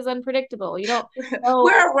 Melanin is unpredictable. You don't know.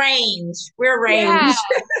 We're arranged. We're Yeah. arranged.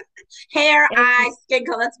 Hair, And eyes, skin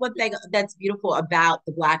color. That's one thing that's beautiful about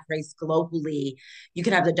the Black race globally. You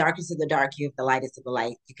can have the darkest of the dark, you have the lightest of the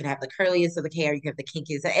light. You can have the curliest of the hair, you have the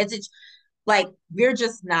kinkiest. It's just, like we're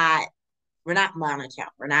just not, we're not monochrome.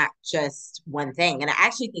 We're not just one thing. And I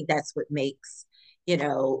actually think that's what makes, you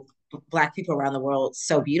know, Black people around the world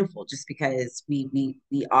so beautiful, just because we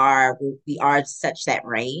are such that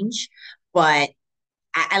range. But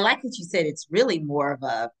I like what you said. It's really more of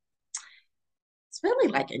a it's really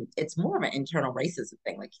like it's more of an internal racism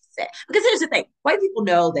thing, like you said. Because here's the thing: white people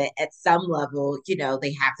know that at some level, they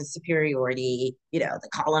have the superiority. They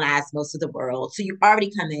colonized most of the world, so you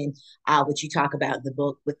already come in, what you talk about in the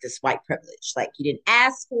book, with this white privilege. Like you didn't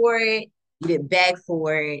ask for it, you didn't beg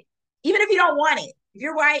for it, even if you don't want it. If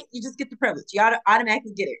you're white, you just get the privilege. You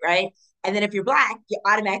automatically get it, right? And then if you're black, you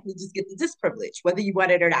automatically just get the disprivilege, whether you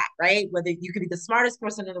want it or not, right? Whether you could be the smartest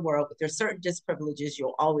person in the world, but there's certain disprivileges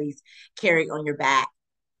you'll always carry on your back.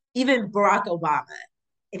 Even Barack Obama,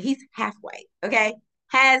 and he's half white, okay,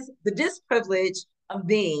 has the disprivilege of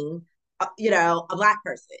being, a black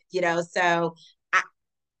person, So I,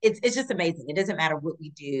 it's just amazing. It doesn't matter what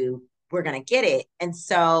we do, we're gonna get it. And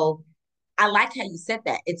so I like how you said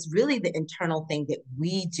that. It's really the internal thing that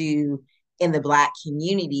we do in the black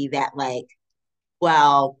community that, like,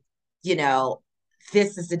 well, you know,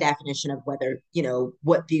 this is the definition of whether,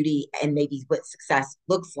 what beauty and maybe what success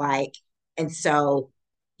looks like. And so,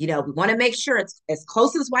 we want to make sure it's as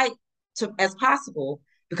close as white as possible,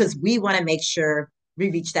 because we want to make sure we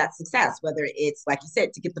reach that success, whether it's, like you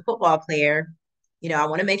said, to get the football player, I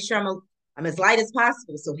want to make sure I'm as light as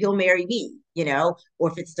possible so he'll marry me, or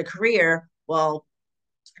if it's the career, well,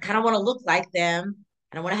 I kind of want to look like them.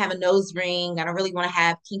 I don't want to have a nose ring. I don't really want to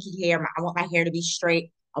have kinky hair. I want my hair to be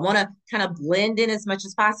straight. I want to kind of blend in as much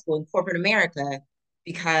as possible in corporate America,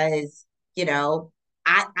 because,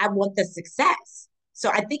 I want the success. So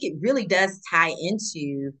I think it really does tie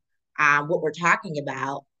into, what we're talking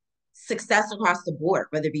about, success across the board,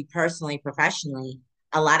 whether it be personally, professionally.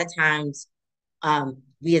 A lot of times,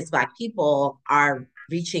 we as Black people are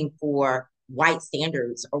reaching for white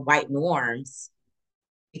standards or white norms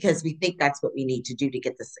because we think that's what we need to do to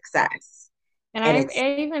get the success. And And I've it's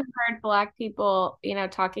even heard Black people,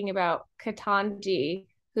 talking about Ketanji,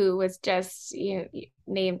 who was just,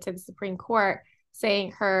 named to the Supreme Court,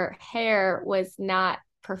 saying her hair was not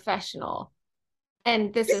professional.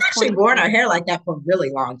 And this She's is actually worn 2020. her hair like that for a really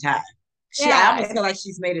long time. I Yeah, almost feel like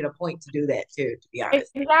she's made it a point to do that too, to be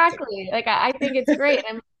honest. exactly. Like I think it's great.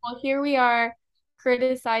 And well, here we are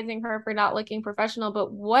criticizing her for not looking professional,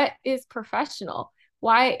 but what is professional?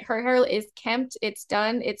 Why her hair is kempt, it's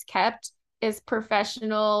done, it's kept. Is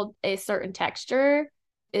professional a certain texture?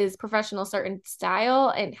 Is professional certain style?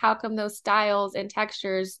 And how come those styles and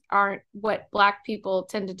textures aren't what Black people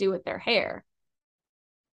tend to do with their hair?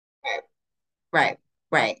 Right. Right,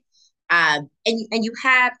 right. And you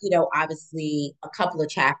have, obviously a couple of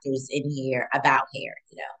chapters in here about hair,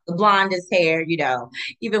 the blondest hair,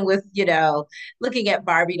 even with, looking at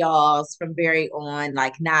Barbie dolls from very on,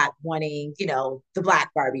 like not wanting, the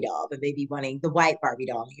black Barbie doll, but maybe wanting the white Barbie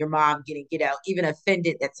doll. Your mom getting, even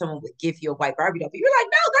offended that someone would give you a white Barbie doll. But you're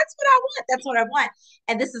like, no, that's what I want. That's what I want.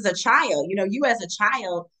 And this is a child, you as a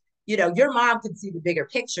child, your mom can see the bigger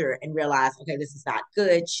picture and realize, okay, this is not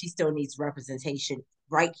good. She still needs representation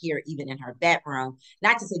right here, even in her bedroom.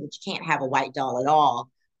 Not to say that you can't have a white doll at all,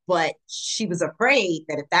 but she was afraid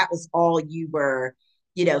that if that was all you were,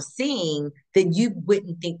 seeing, then you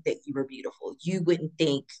wouldn't think that you were beautiful. You wouldn't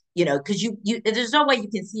think, because there's no way you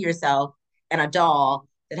can see yourself in a doll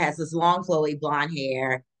that has this long, flowy blonde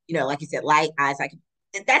hair, like you said, light eyes. Like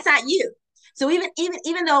that's not you. So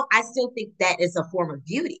even though I still think that is a form of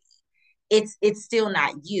beauty, it's still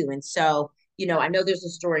not you. And so, I know there's a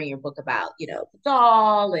story in your book about, the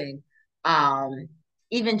doll and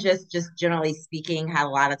even just generally speaking, how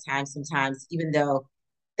a lot of times sometimes, even though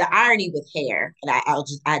the irony with hair, and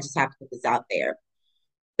I just have to put this out there.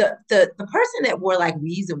 The person that wore like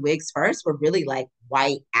weaves and wigs first were really like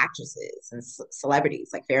white actresses and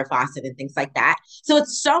celebrities like Farrah Fawcett and things like that. So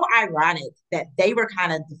it's so ironic that they were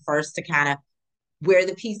kind of the first to kind of wear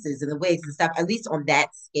the pieces and the wigs and stuff, at least on that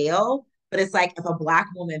scale. But it's like if a black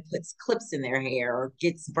woman puts clips in their hair or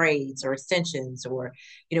gets braids or extensions or,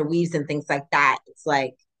 weaves and things like that, it's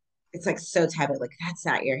like so taboo. Like, that's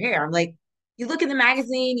not your hair. I'm like, you look in the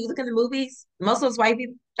magazine, you look in the movies, most of those white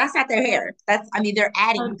people, that's not their hair. I mean, they're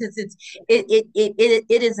adding because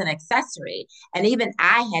it is an accessory. And even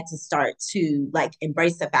I had to start to like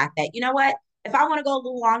embrace the fact that, you know what? If I want to go a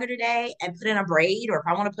little longer today and put in a braid, or if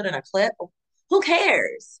I want to put in a clip, who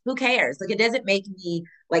cares? Who cares? Like, it doesn't make me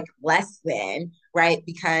like less than, right?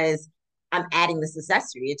 Because I'm adding this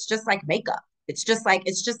accessory. It's just like makeup. It's just like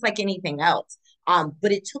anything else.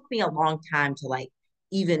 But it took me a long time to like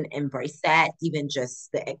even embrace that, even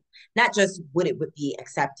just not just what it would be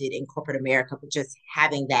accepted in corporate America, but just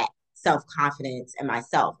having that self-confidence in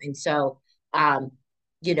myself. And so,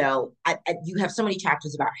 you have so many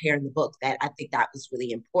chapters about hair in the book that I think that was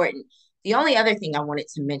really important. The only other thing I wanted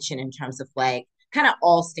to mention in terms of like kind of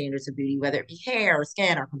all standards of beauty, whether it be hair or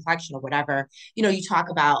skin or complexion or whatever, you talk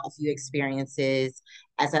about a few experiences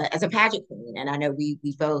as a pageant queen, and I know we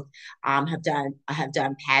both have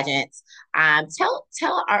done pageants.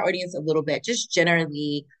 Tell our audience a little bit, just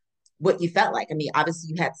generally, what you felt like. I mean,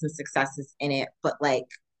 obviously you had some successes in it, but like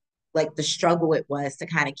the struggle it was to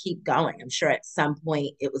kind of keep going. I'm sure at some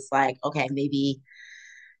point it was like, okay, maybe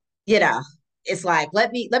you know it's like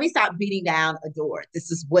let me stop beating down a door.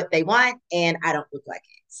 This is what they want, and I don't look like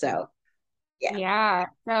it. So yeah. Yeah.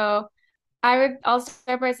 So I'll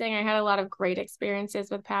start by saying I had a lot of great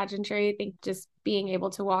experiences with pageantry. I think just being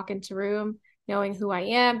able to walk into a room, knowing who I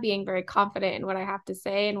am, being very confident in what I have to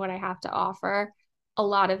say and what I have to offer. A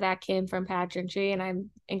lot of that came from pageantry, and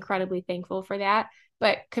I'm incredibly thankful for that.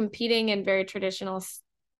 But competing in very traditional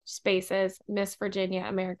spaces, Miss Virginia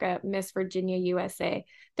America, Miss Virginia USA,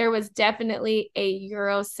 there was definitely a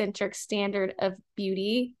Eurocentric standard of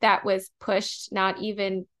beauty that was pushed, not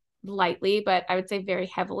even lightly, but I would say very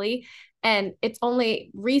heavily. And it's only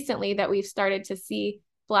recently that we've started to see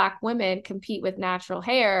Black women compete with natural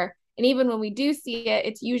hair. And even when we do see it,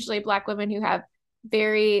 it's usually Black women who have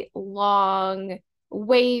very long,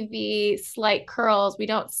 wavy, slight curls. We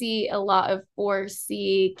don't see a lot of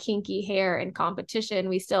 4C kinky hair in competition.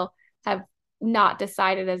 We still have not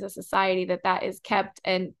decided as a society that that is kept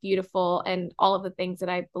and beautiful and all of the things that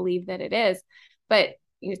I believe that it is. But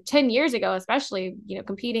 10 years ago, especially,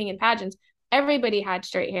 competing in pageants, everybody had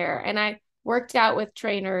straight hair. And I worked out with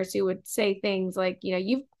trainers who would say things like,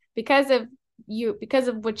 because of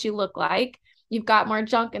what you look like, you've got more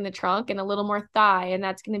junk in the trunk and a little more thigh, and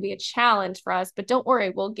that's going to be a challenge for us, but don't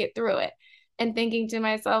worry, we'll get through it. And thinking to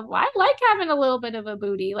myself, well, I like having a little bit of a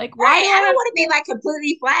booty. Like, why Right. do I I don't want to be like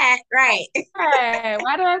completely flat. Right.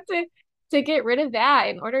 why do I have to get rid of that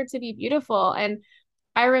in order to be beautiful? And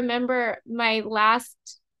I remember my last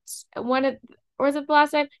one of, or was it the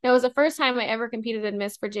last time? No, it was the first time I ever competed in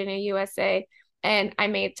Miss Virginia USA, and I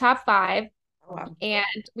made top 5, Oh, wow.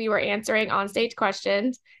 and we were answering on stage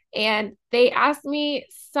questions. And they asked me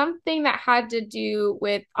something that had to do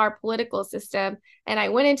with our political system. And I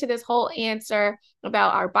went into this whole answer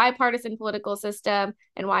about our bipartisan political system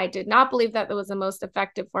and why I did not believe that was the most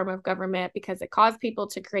effective form of government because it caused people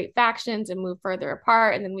to create factions and move further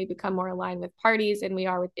apart. And then we become more aligned with parties than we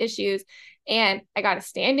are with issues. And I got a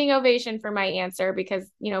standing ovation for my answer because,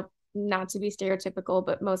 not to be stereotypical,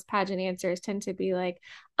 but most pageant answers tend to be like,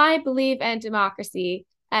 I believe in democracy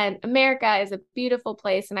and America is a beautiful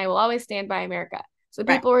place and I will always stand by America. So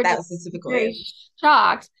Right. people were That just was the typical very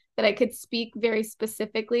shocked that I could speak very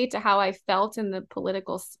specifically to how I felt in the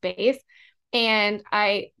political space. And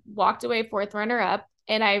I walked away fourth runner up.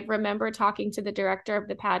 And I remember talking to the director of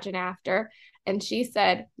the pageant after, and she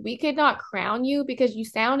said, we could not crown you because you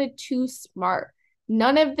sounded too smart.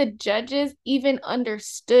 None of the judges even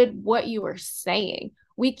understood what you were saying.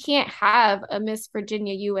 We can't have a Miss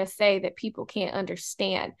Virginia USA that people can't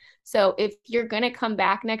understand. So if you're going to come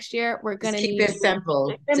back next year, we're going Just to keep need it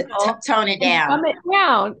simple, tone it and down. dumb it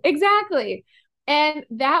down. Exactly. And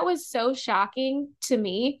that was so shocking to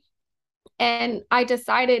me. And I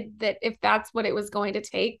decided that if that's what it was going to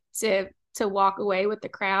take to walk away with the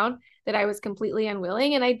crown, that I was completely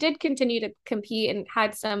unwilling. And I did continue to compete and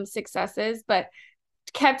had some successes, but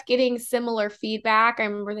kept getting similar feedback. I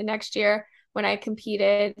remember the next year when I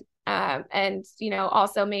competed and,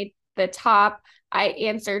 also made the top, I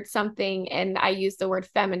answered something and I used the word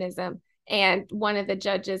feminism. And one of the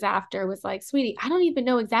judges after was like, sweetie, I don't even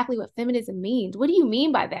know exactly what feminism means. What do you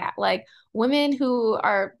mean by that? Like women who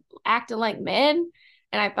are acting like men?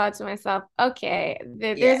 And I thought to myself, okay,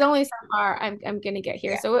 Yeah. there's only so far I'm going to get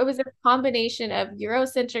here. Yeah. So it was a combination of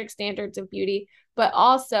Eurocentric standards of beauty, but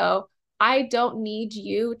also I don't need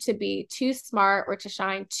you to be too smart or to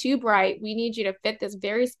shine too bright. We need you to fit this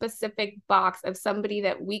very specific box of somebody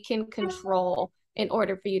that we can control in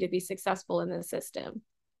order for you to be successful in the system.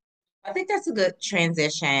 I think that's a good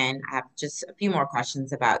transition. I have just a few more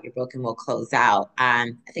questions about your book and we'll close out.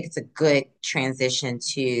 I think it's a good transition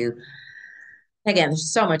to, again,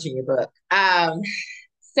 there's so much in your book.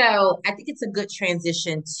 So I think it's a good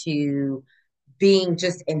transition to being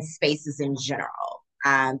just in spaces in general.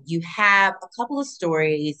 You have a couple of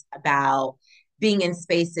stories about being in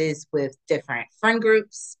spaces with different friend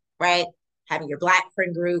groups, right? Having your Black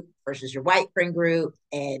friend group versus your white friend group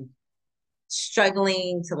and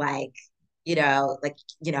struggling to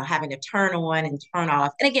having to turn on and turn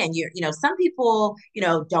off. And again, some people,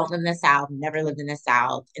 don't live in the South, never lived in the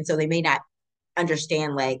South. And so they may not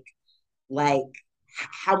understand like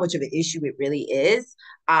how much of an issue it really is.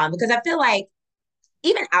 Because I feel like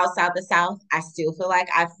even outside the South, I still feel like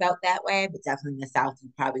I felt that way, but definitely in the South, you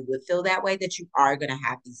probably would feel that way, that you are going to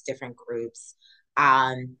have these different groups.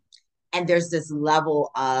 And there's this level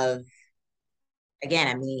of, again,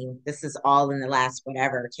 I mean, this is all in the last,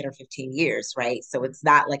 whatever, 10 or 15 years, right? So it's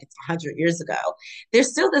not like it's 100 years ago.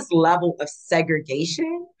 There's still this level of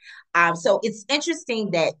segregation. So it's interesting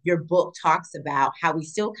that your book talks about how we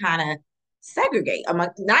still kind of segregate among,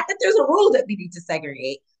 not that there's a rule that we need to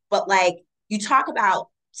segregate, but like you talk about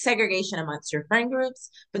segregation amongst your friend groups,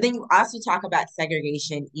 but then you also talk about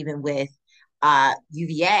segregation even with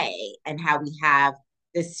UVA and how we have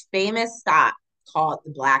this famous stop called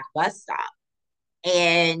the Black Bus Stop.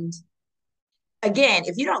 And again,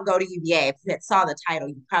 if you don't go to UVA, if you had saw the title,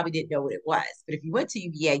 you probably didn't know what it was. But if you went to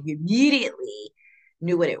UVA, you immediately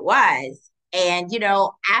knew what it was. And,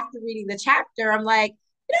 after reading the chapter, I'm like,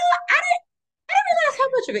 I didn't realize how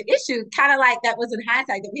much of an issue, kind of like that was in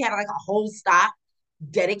hindsight, that we had like a whole stop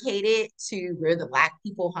dedicated to where the Black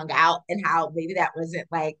people hung out and how maybe that wasn't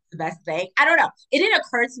like the best thing. I don't know. It didn't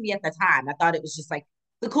occur to me at the time. I thought it was just like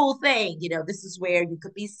the cool thing, this is where you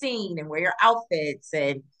could be seen and wear your outfits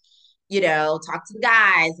and, talk to the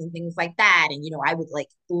guys and things like that. And, I would like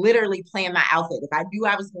literally plan my outfit. If I knew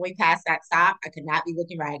I was going past that stop, I could not be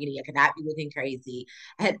looking raggedy. I could not be looking crazy.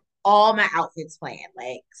 I had all my outfits planned,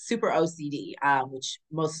 like super OCD, which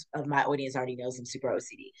most of my audience already knows I'm super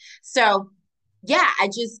OCD. So yeah,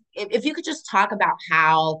 if you could just talk about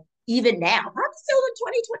how even now, probably still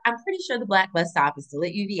in 2020, I'm pretty sure the Black Bus Stop is still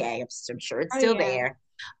at UVA. I'm sure it's Oh, still yeah. there.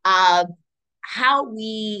 How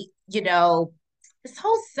we, this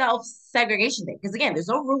whole self segregation thing, because again, there's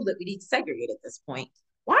no rule that we need to segregate at this point.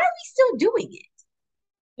 Why are we still doing it?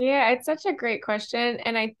 Yeah, it's such a great question.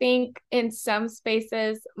 And I think in some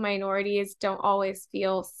spaces, minorities don't always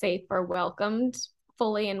feel safe or welcomed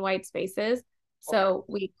fully in white spaces. Okay. So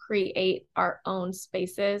we create our own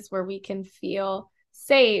spaces where we can feel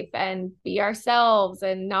safe and be ourselves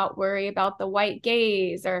and not worry about the white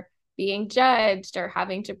gaze or being judged or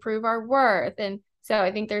having to prove our worth. And So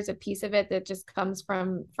I think there's a piece of it that just comes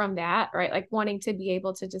from that, right? Like wanting to be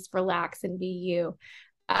able to just relax and be you.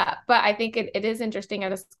 But I think it is interesting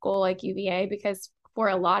at a school like UVA because for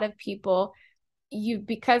a lot of people,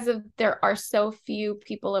 because of there are so few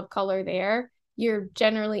people of color there, you're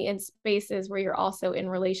generally in spaces where you're also in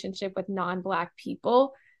relationship with non-Black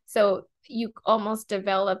people. So you almost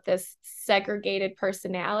develop this segregated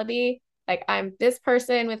personality. Like I'm this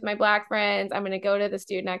person with my Black friends. I'm going to go to the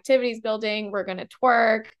student activities building. We're going to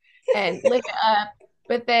twerk and live it up.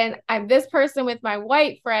 But then I'm this person with my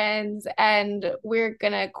white friends, and we're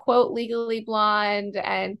going to quote Legally Blonde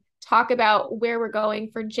and talk about where we're going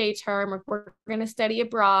for J term, or if we're going to study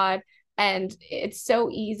abroad. And it's so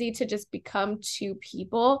easy to just become two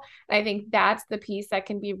people. And I think that's the piece that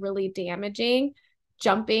can be really damaging,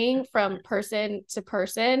 jumping from person to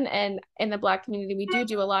person. And in the Black community, we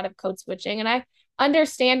do a lot of code switching. And I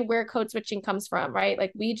understand where code switching comes from, right?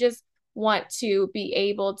 Like we just want to be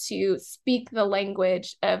able to speak the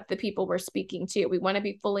language of the people we're speaking to. We want to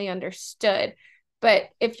be fully understood. But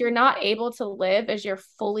if you're not able to live as your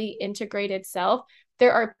fully integrated self,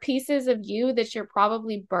 there are pieces of you that you're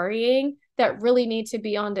probably burying that really need to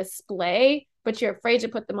be on display, but you're afraid to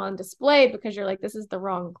put them on display because you're like, this is the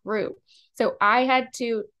wrong group. So I had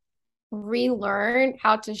to relearn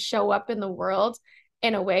how to show up in the world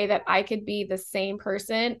in a way that I could be the same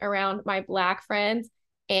person around my Black friends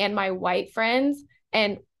and my white friends.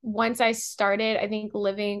 And once I started, I think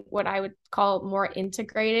living what I would call more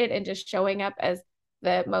integrated and just showing up as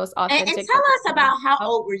the most And authentic tell us about how self.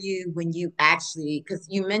 old were you when you actually, because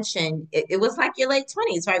you mentioned it was like your late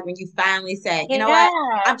 20s, right? When you finally said, you know what,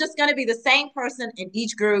 Yeah, I'm just going to be the same person in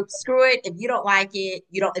each group. Screw it. If you don't like it,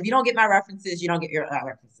 if you don't get my references, you don't get your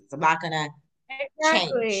references. I'm not going to change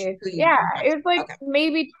exactly. who Yeah, you friends it was with. like Okay.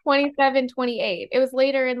 maybe 27, 28. It was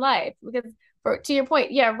later in life because to your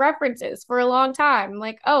point, yeah, references for a long time.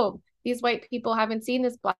 Like, oh, these white people haven't seen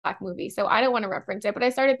this Black movie, so I don't want to reference it. But I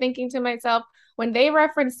started thinking to myself, when they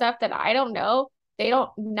reference stuff that I don't know, they don't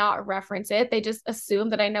not reference it. They just assume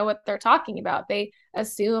that I know what they're talking about. They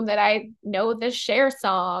assume that I know the Cher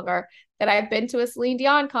song or that I've been to a Celine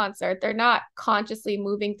Dion concert. They're not consciously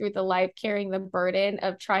moving through the life carrying the burden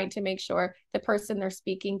of trying to make sure the person they're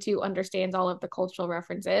speaking to understands all of the cultural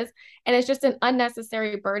references. And it's just an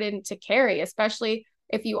unnecessary burden to carry, especially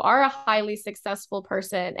if you are a highly successful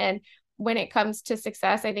person. And when it comes to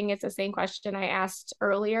success, I think it's the same question I asked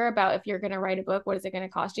earlier about if you're going to write a book, what is it going to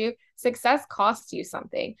cost you? Success costs you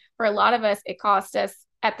something. For a lot of us, it costs us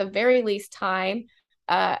at the very least time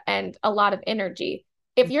and a lot of energy.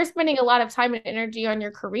 If you're spending a lot of time and energy on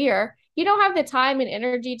your career, you don't have the time and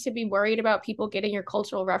energy to be worried about people getting your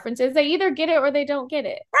cultural references. They either get it or they don't get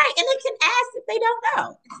it. Right. And they can ask if they don't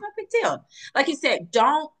know. It's no big deal. Like you said,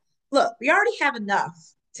 don't look, we already have enough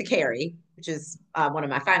to carry, which is one of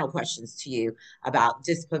my final questions to you about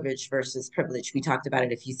disprivilege versus privilege. We talked about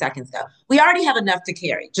it a few seconds ago. We already have enough to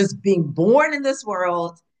carry, just being born in this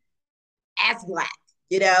world as Black,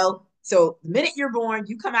 you know? So the minute you're born,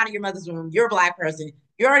 you come out of your mother's womb, you're a Black person,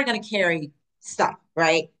 you're already going to carry stuff,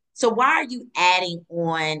 right? So why are you adding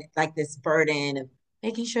on like this burden of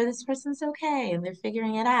making sure this person's okay and they're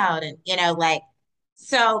figuring it out? And, like,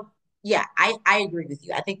 so yeah, I agree with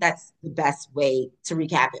you. I think that's the best way to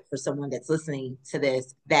recap it for someone that's listening to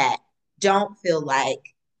this that don't feel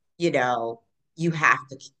like, you know, you have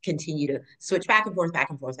to continue to switch back and forth, back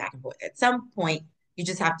and forth, back and forth. At some point, you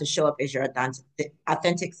just have to show up as your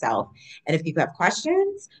authentic self. And if people have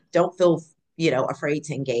questions, don't feel afraid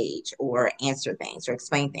to engage or answer things or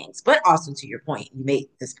explain things. But also to your point, you made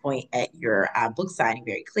this point at your book signing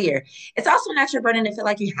very clear. It's also not your burden to feel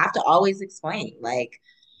like you have to always explain. Like,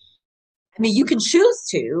 I mean, you can choose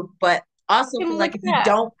to, but also feel like if you Yeah.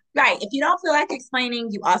 don't, right, if you don't feel like explaining,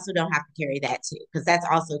 you also don't have to carry that too, because that's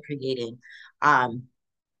also creating um,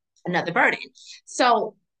 another burden.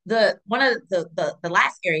 So the one of the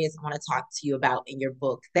last areas I want to talk to you about in your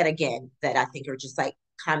book that again that I think are just like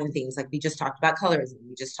common themes, like we just talked about colorism,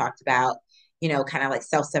 we just talked about kind of like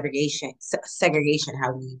segregation,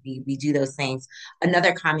 how we do those things.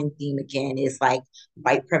 Another common theme again is like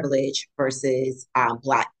white privilege versus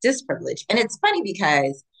Black disprivilege, and it's funny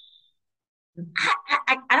because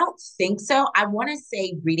I don't think so. I want to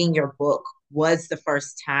say reading your book was the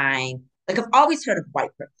first time. Like I've always heard of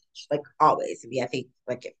white privilege, like always. I mean, I think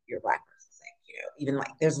like if you're a Black person, saying, even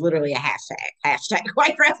like there's literally a hashtag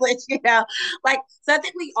white privilege. Like so. I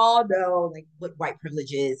think we all know like what white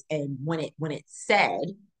privilege is and when it's said.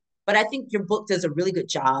 But I think your book does a really good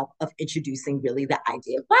job of introducing really the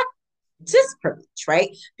idea of Black disprivilege, right?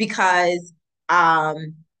 Because for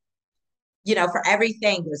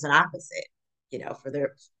everything there's an opposite. for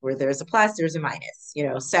there where there's a plus, there's a minus,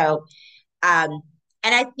 So, um,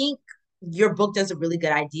 and I think your book does a really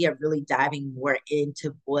good idea of really diving more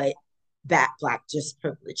into what that Black just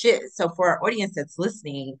privilege is. So for our audience that's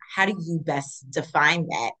listening, how do you best define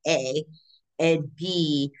that? A, and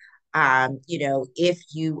B, if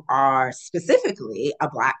you are specifically a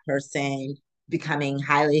Black person becoming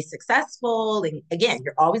highly successful, and again,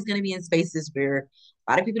 you're always going to be in spaces where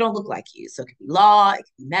a lot of people don't look like you. So it could be law, it could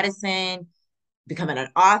be medicine, becoming an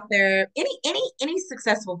author, any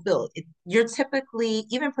successful field. You're typically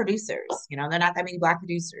even producers. They're not that many Black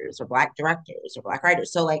producers or Black directors or Black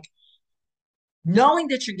writers. So like knowing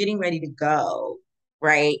that you're getting ready to go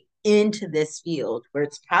right into this field where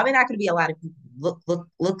it's probably not going to be a lot of people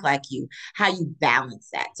look like you, how you balance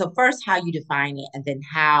that. So first, how you define it, and then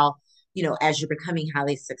how as you're becoming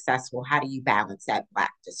highly successful, how do you balance that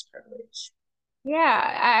Black disprivilege? Yeah,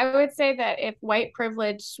 I would say that if white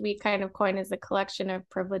privilege, we kind of coin as a collection of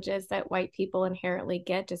privileges that white people inherently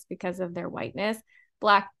get just because of their whiteness.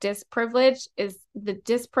 Black disprivilege is the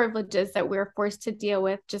disprivileges that we're forced to deal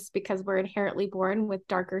with just because we're inherently born with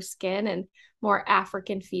darker skin and more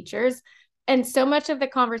African features. And so much of the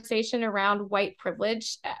conversation around white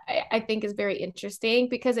privilege, I think, is very interesting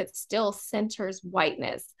because it still centers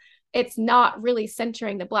whiteness. It's not really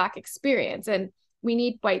centering the Black experience. And we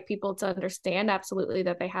need white people to understand absolutely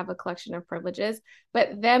that they have a collection of privileges,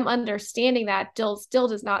 but them understanding that still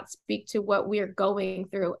does not speak to what we're going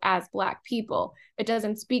through as Black people. It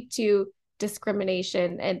doesn't speak to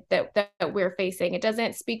discrimination and that we're facing. It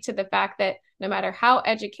doesn't speak to the fact that no matter how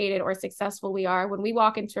educated or successful we are, when we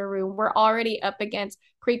walk into a room, we're already up against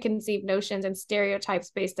preconceived notions and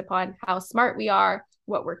stereotypes based upon how smart we are,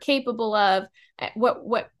 what we're capable of,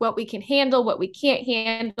 what we can handle, what we can't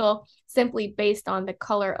handle, simply based on the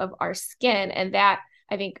color of our skin. And that,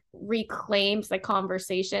 I think, reclaims the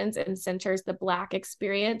conversations and centers the Black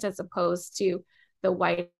experience as opposed to the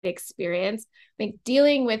white experience. I think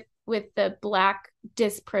dealing with the Black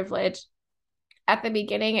disprivilege at the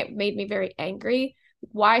beginning, it made me very angry.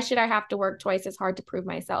 Why should I have to work twice as hard to prove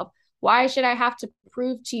myself? Why should I have to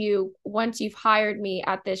prove to you, once you've hired me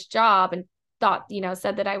at this job and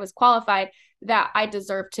said that I was qualified, that I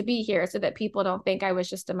deserve to be here so that people don't think I was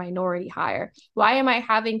just a minority hire? Why am I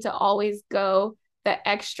having to always go the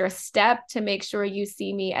extra step to make sure you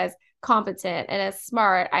see me as competent and as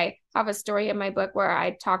smart? I have a story in my book where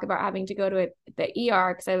I talk about having to go to the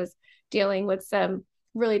ER because I was dealing with some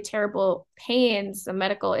really terrible pains, some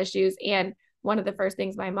medical issues. And one of the first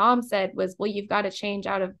things my mom said was, well, you've got to change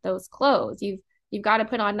out of those clothes. You've got to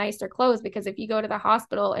put on nicer clothes, because if you go to the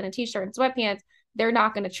hospital in a t-shirt and sweatpants, they're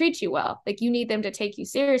not going to treat you well. Like, you need them to take you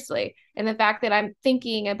seriously. And the fact that I'm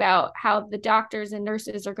thinking about how the doctors and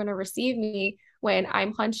nurses are going to receive me when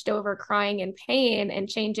I'm hunched over crying in pain and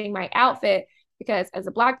changing my outfit, because as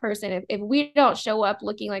a Black person, if we don't show up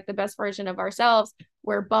looking like the best version of ourselves,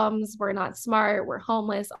 we're bums, we're not smart, we're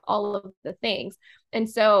homeless, all of the things. And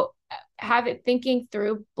so thinking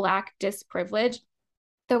through Black disprivilege,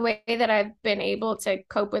 the way that I've been able to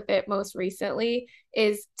cope with it most recently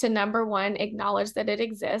is to, number one, acknowledge that it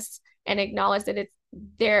exists and acknowledge that it's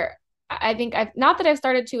there. I think not that I've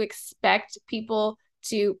started to expect people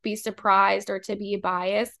to be surprised or to be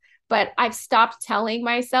biased, but I've stopped telling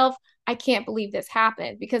myself, I can't believe this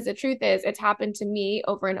happened, because the truth is it's happened to me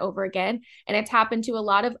over and over again. And it's happened to a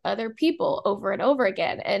lot of other people over and over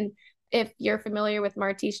again. And if you're familiar with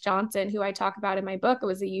Martise Johnson, who I talk about in my book, it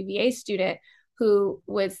was a UVA student who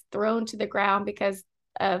was thrown to the ground because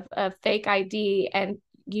of a fake ID. And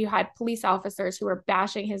you had police officers who were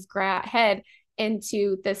bashing his head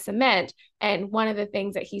into the cement. And one of the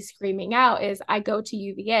things that he's screaming out is, I go to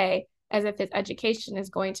UVA, as if his education is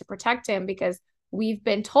going to protect him, because we've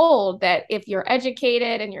been told that if you're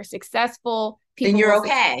educated and you're successful, then you're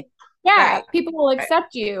okay. Yeah, right. People will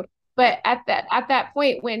accept you. But at that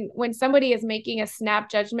point, when somebody is making a snap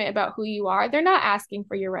judgment about who you are, they're not asking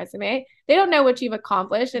for your resume. They don't know what you've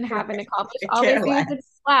accomplished and haven't accomplished. All they see is the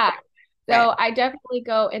flag. So right. I definitely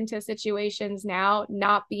go into situations now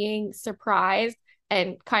not being surprised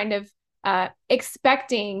and kind of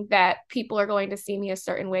expecting that people are going to see me a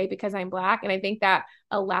certain way because I'm Black. And I think that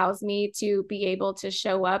allows me to be able to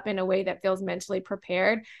show up in a way that feels mentally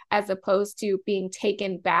prepared, as opposed to being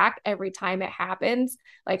taken back every time it happens.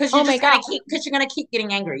 Like, oh my God. Because you're going to keep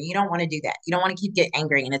getting angry. You don't want to do that. You don't want to keep getting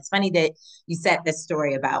angry. And it's funny that you said this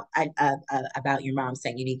story about your mom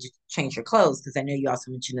saying you need to change your clothes, because I know you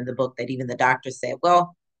also mentioned in the book that even the doctor said,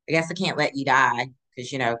 well, I guess I can't let you die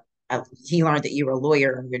because, he learned that you were a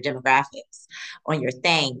lawyer and your demographics on your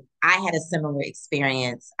thing. I had a similar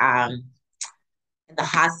experience. in the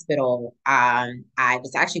hospital, I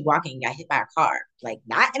was actually walking, got hit by a car, like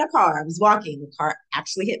not in a car. I was walking, the car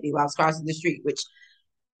actually hit me while I was crossing the street, which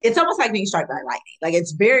it's almost like being struck by lightning. Like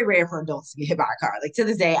it's very rare for adults to get hit by a car. Like to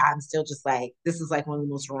this day, I'm still just like, this is like one of the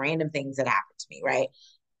most random things that happened to me, right?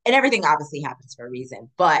 And everything obviously happens for a reason.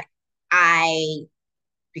 But I,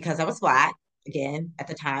 because I was Black, again, at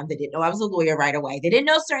the time, they didn't know I was a lawyer right away. They didn't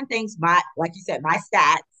know certain things, like you said, my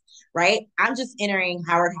stats, right? I'm just entering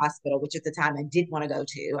Howard Hospital, which at the time I didn't want to go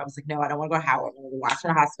to. I was like, no, I don't want to go to Howard. I want to go to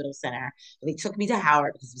Washington Hospital Center. But they took me to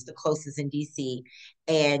Howard because it was the closest in DC.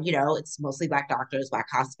 And, it's mostly Black doctors, Black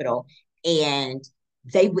hospital. And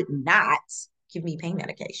they would not give me pain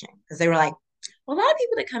medication because they were like, well, a lot of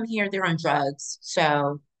people that come here, they're on drugs.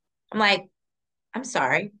 So I'm like, I'm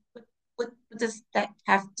sorry. What does that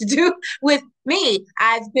have to do with me?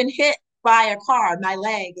 I've been hit by a car. My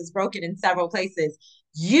leg is broken in several places.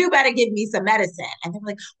 You better give me some medicine. And they're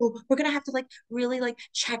like, well, we're gonna have to like really like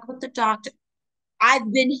check with the doctor.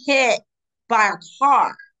 I've been hit by a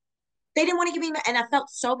car. They didn't want to give me, and I felt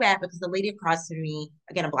so bad because the lady across from me,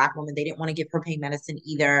 again, a Black woman, they didn't want to give her pain medicine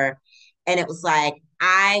either. And it was like,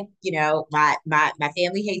 my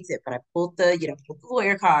family hates it, but I pulled the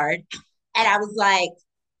lawyer card, and I was like,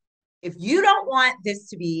 if you don't want this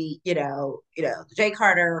to be, the Jay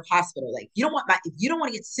Carter Hospital, like if you don't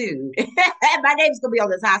want to get sued, my name's gonna be on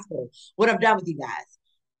this hospital. What I'm done with you guys.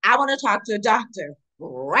 I want to talk to a doctor.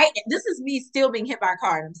 Right. This is me still being hit by a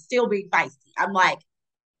car and I'm still being feisty. I'm like,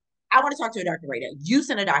 I want to talk to a doctor right now. You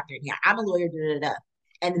send a doctor in here. I'm a lawyer. Da, da, da.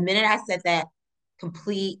 And the minute I said that,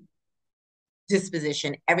 complete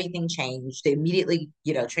disposition, everything changed. They immediately,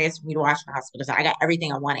 transferred me to Washington Hospital. So I got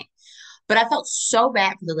everything I wanted. But I felt so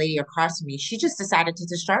bad for the lady across from me. She just decided to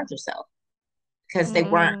discharge herself because they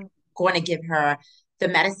weren't Mm. going to give her the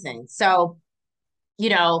medicine. So, you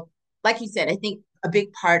know, like you said, I think a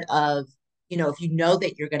big part of, if you know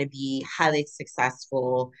that you're going to be highly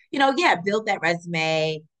successful, yeah, build that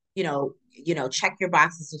resume, check your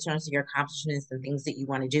boxes in terms of your accomplishments and things that you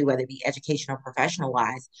want to do, whether it be educational, professional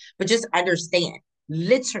wise, but just understand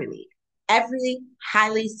literally every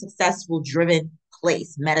highly successful, driven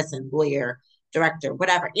place, medicine, lawyer, director,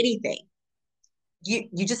 whatever, anything.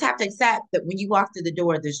 You just have to accept that when you walk through the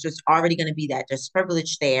door, there's just already going to be that there's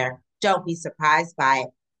privilege there. Don't be surprised by it.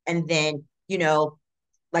 And then,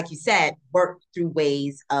 like you said, work through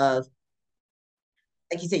ways of,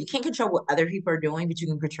 like you said, you can't control what other people are doing, but you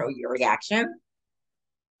can control your reaction.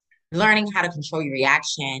 Learning how to control your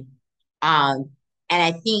reaction. Um, and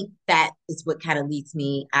I think that is what kind of leads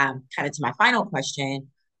me kind of to my final question,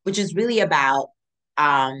 which is really about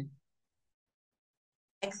um,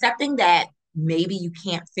 accepting that maybe you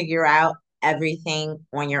can't figure out everything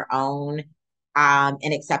on your own,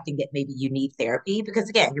 and accepting that maybe you need therapy because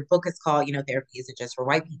again your book is called therapy isn't just for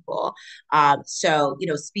white people. So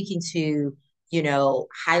speaking to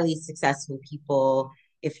highly successful people,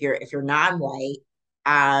 if you're non-white,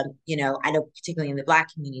 I know particularly in the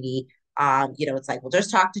Black community, it's like, well,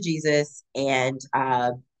 just talk to Jesus and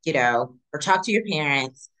or talk to your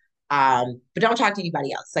parents, but don't talk to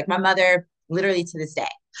anybody else. Like my mother literally to this day,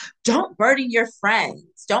 don't burden your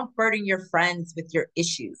friends. Don't burden your friends with your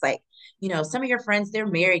issues. Like, some of your friends, they're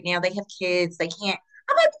married now, they have kids, they can't.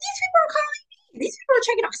 I'm like, these people are calling me. These people are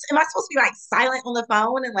checking out. Am I supposed to be like silent on the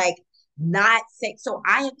phone and like not say? So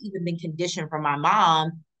I have even been conditioned from my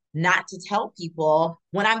mom not to tell people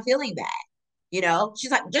when I'm feeling bad.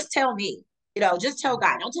 She's like, just tell me, just tell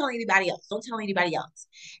God. Don't tell anybody else. Don't tell anybody else.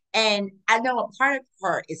 And I know a part of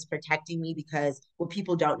her is protecting me because what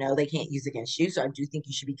people don't know, they can't use against you. So I do think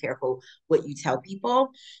you should be careful what you tell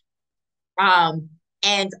people. Um,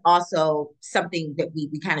 and also something that we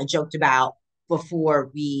kind of joked about before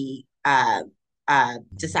we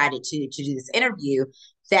decided to do this interview,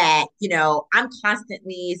 that I'm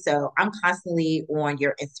constantly on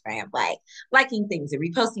your Instagram, like liking things and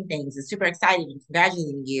reposting things and super excited and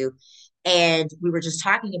congratulating you. And we were just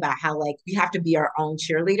talking about how like we have to be our own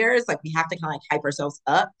cheerleaders, like we have to kind of like hype ourselves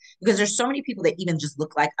up because there's so many people that even just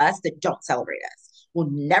look like us that don't celebrate us, will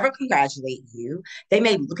never congratulate you. They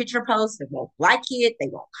may look at your post, they won't like it, they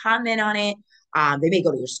won't comment on it. They may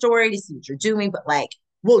go to your story to see what you're doing, but like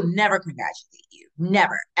will never congratulate you.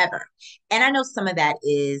 Never, ever. And I know some of that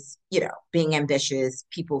is, being ambitious.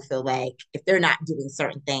 People feel like if they're not doing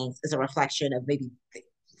certain things, is a reflection of maybe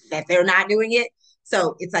that they're not doing it.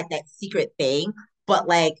 So it's like that secret thing. But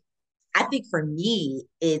like, I think for me,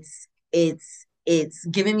 it's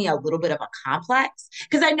given me a little bit of a complex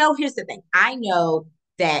because I know here's the thing. I know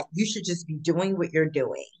that you should just be doing what you're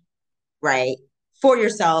doing, right? for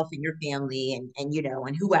yourself and your family and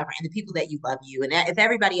and whoever and the people that you love you. And if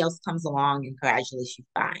everybody else comes along and congratulates you,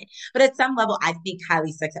 fine. But at some level, I think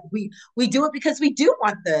highly successful. We do it because we do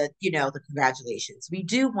want the congratulations. We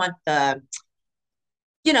do want the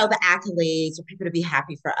accolades or people to be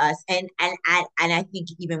happy for us. And I think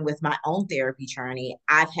even with my own therapy journey,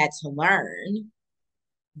 I've had to learn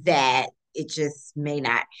that it just may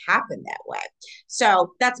not happen that way.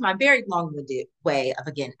 So that's my very long-winded way of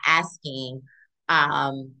again asking,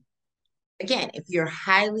 um, again, if you're a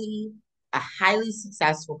highly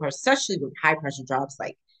successful person, especially with high pressure jobs,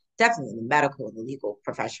 like definitely the medical and the legal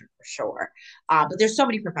profession for sure. But there's so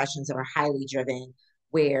many professions that are highly driven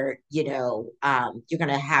where you're going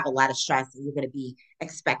to have a lot of stress and you're going to be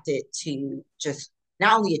expected to just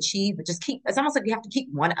not only achieve but just keep. It's almost like you have to keep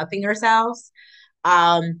one upping yourselves.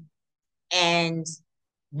 um and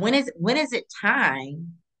when is it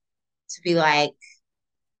time to be like,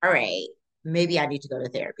 all right, maybe I need to go to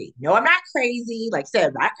therapy? No, I'm not crazy. Like I said,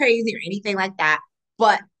 I'm not crazy or anything like that.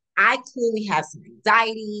 But I clearly have some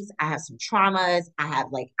anxieties. I have some traumas.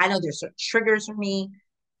 I know there's certain triggers for me.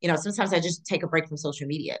 Sometimes I just take a break from social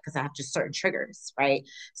media because I have just certain triggers, right?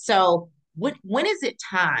 So when is it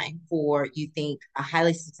time for, you think, a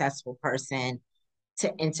highly successful person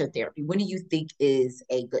to enter therapy? When do you think is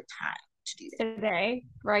a good time to do that? Today,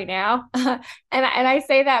 right now. And I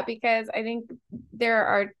say that because I think there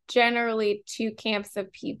are generally two camps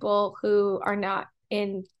of people who are not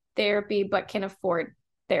in therapy but can afford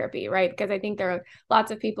therapy, right? Because I think there are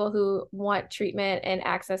lots of people who want treatment, and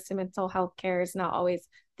access to mental health care is not always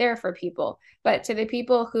there for people. But to the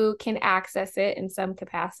people who can access it in some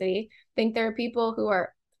capacity, I think there are people who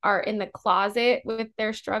are in the closet with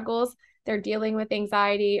their struggles. They're dealing with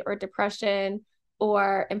anxiety or depression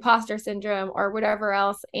or imposter syndrome or whatever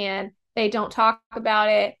else, and they don't talk about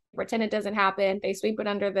it, pretend it doesn't happen. They sweep it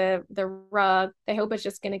under the rug. They hope it's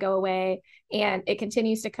just going to go away, and it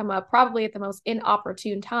continues to come up probably at the most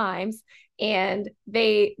inopportune times, and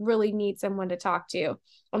they really need someone to talk to.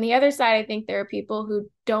 On the other side, I think there are people who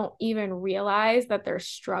don't even realize that they're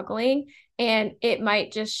struggling, and it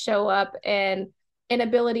might just show up in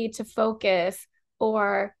inability to focus,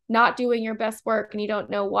 or not doing your best work and you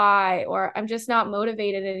don't know why, or I'm just not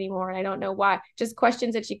motivated anymore and I don't know why. Just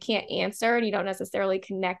questions that you can't answer, and you don't necessarily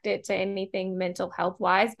connect it to anything mental health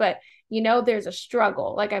wise, but there's a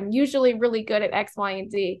struggle. Like, I'm usually really good at X, Y,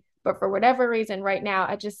 and Z, but for whatever reason right now,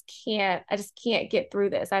 I just can't get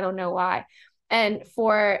through this. I don't know why. And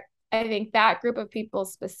for, I think, that group of people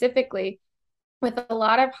specifically, with a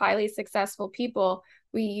lot of highly successful people,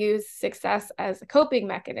 we use success as a coping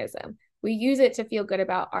mechanism. We use it to feel good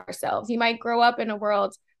about ourselves. You might grow up in a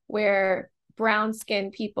world where brown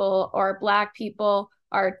skinned people or Black people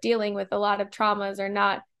are dealing with a lot of traumas, or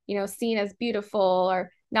not, seen as beautiful,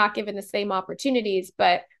 or not given the same opportunities.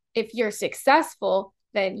 But if you're successful,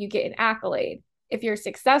 then you get an accolade. If you're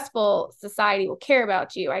successful, society will care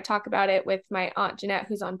about you. I talk about it with my Aunt Jeanette,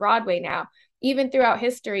 who's on Broadway now. Even throughout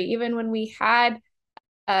history, even when we had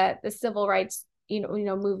the civil rights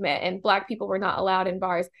movement and Black people were not allowed in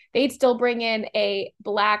bars, they'd still bring in a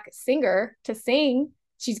Black singer to sing.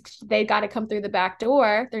 They got to come through the back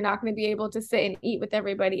door. They're not going to be able to sit and eat with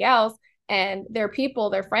everybody else, and their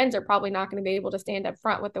friends are probably not going to be able to stand up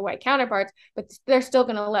front with the white counterparts, but they're still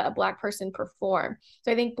going to let a Black person perform.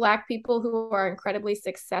 So I think Black people who are incredibly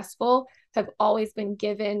successful have always been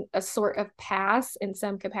given a sort of pass in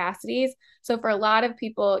some capacities. So for a lot of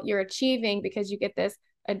people, you're achieving because you get this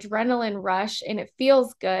adrenaline rush and it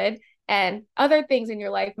feels good, and other things in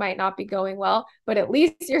your life might not be going well, but at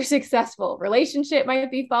least you're successful. Relationship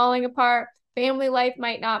might be falling apart, family life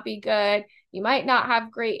might not be good, you might not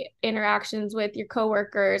have great interactions with your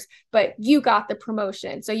coworkers, but you got the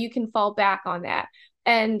promotion, so you can fall back on that.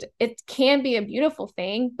 And it can be a beautiful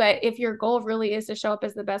thing, but if your goal really is to show up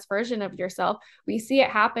as the best version of yourself, we see it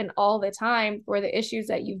happen all the time where the issues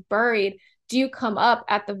that you've buried do come up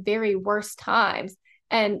at the very worst times.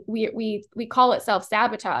 And we call it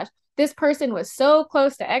self-sabotage. This person was so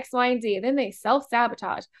close to X, Y, and Z, and then they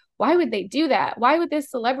self-sabotage. Why would they do that? Why would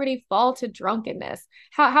this celebrity fall to drunkenness?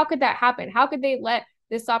 How could that happen? How could they let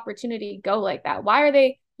this opportunity go like that? Why are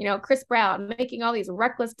they, Chris Brown making all these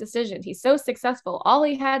reckless decisions? He's so successful. All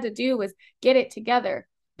he had to do was get it together.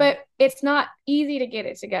 But it's not easy to get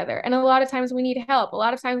it together. And a lot of times we need help. A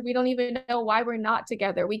lot of times we don't even know why we're not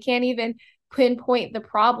together. We can't even pinpoint the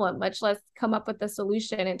problem, much less come up with the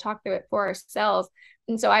solution and talk through it for ourselves.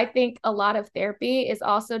 And so I think a lot of therapy is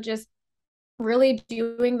also just really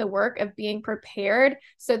doing the work of being prepared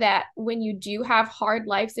so that when you do have hard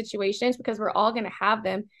life situations, because we're all going to have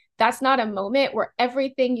them, that's not a moment where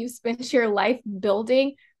everything you spent your life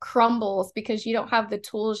building crumbles because you don't have the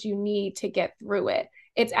tools you need to get through it.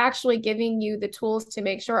 It's actually giving you the tools to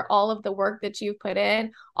make sure all of the work that you've put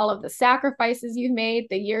in, all of the sacrifices you've made,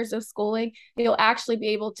 the years of schooling, you'll actually be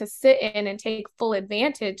able to sit in and take full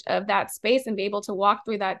advantage of that space and be able to walk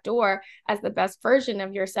through that door as the best version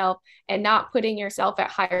of yourself and not putting yourself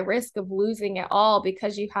at high risk of losing it all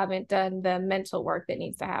because you haven't done the mental work that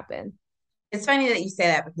needs to happen. It's funny that you say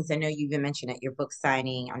that because I know you even mentioned at your book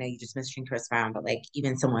signing. I know you just mentioned Chris Brown, but like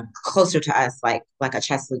even someone closer to us, like a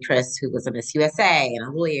Chesley Chris, who was a Miss USA and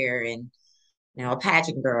a lawyer and a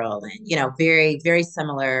pageant girl, and very very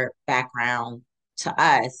similar background to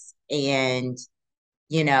us. And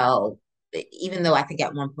you know, even though I think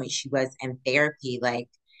at one point she was in therapy, like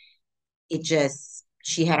it just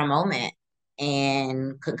she had a moment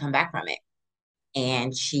and couldn't come back from it,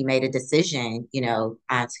 and she made a decision,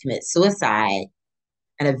 to commit suicide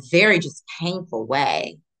in a very just painful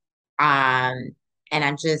way. Um, and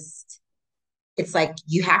I'm just, it's like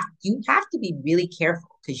you have to be really careful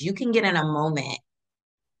because you can get in a moment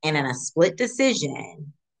and in a split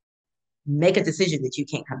decision, make a decision that you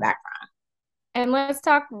can't come back from. And let's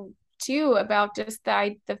talk too about just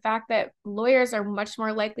the fact that lawyers are much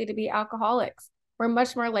more likely to be alcoholics. We're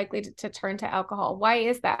much more likely to turn to alcohol. Why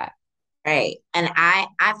is that? Right. And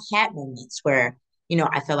I've had moments where,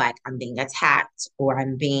 I feel like I'm being attacked or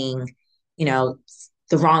I'm being, you know,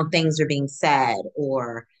 the wrong things are being said,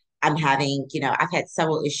 or I'm having, I've had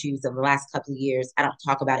several issues over the last couple of years. I don't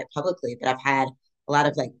talk about it publicly, but I've had a lot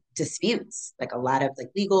of like disputes, like a lot of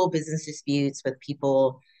like legal business disputes with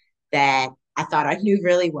people that I thought I knew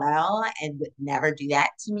really well and would never do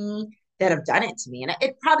that to me, that have done it to me. And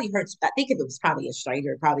it probably hurts. I think if it was probably a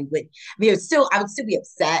stranger, it probably would. I mean, I would still be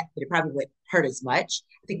upset, but it probably wouldn't hurt as much.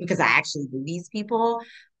 I think because I actually knew these people.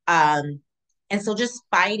 Um, and so just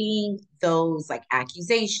fighting those like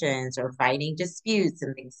accusations or fighting disputes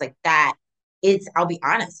and things like that, I'll be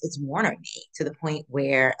honest, it's worn on me to the point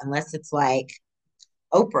where unless it's like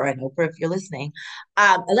Oprah, and Oprah, if you're listening,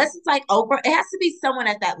 unless it's like Oprah, it has to be someone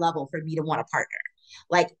at that level for me to want a partner.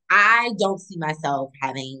 Like, I don't see myself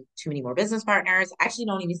having too many more business partners. I actually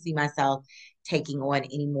don't even see myself taking on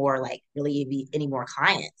any more, like, really any more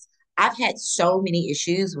clients. I've had so many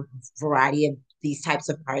issues with a variety of these types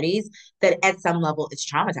of parties that at some level it's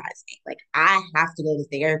traumatized me. Like, I have to go to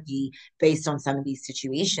therapy based on some of these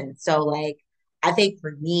situations. So, like, I think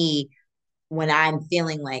for me, when I'm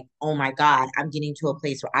feeling like, oh my God, I'm getting to a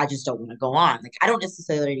place where I just don't want to go on. Like I don't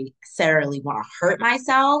necessarily want to hurt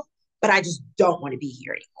myself, but I just don't want to be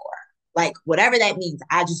here anymore. Like whatever that means,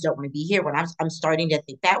 I just don't want to be here. When I'm starting to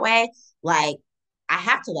think that way, like I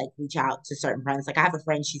have to like reach out to certain friends. Like I have a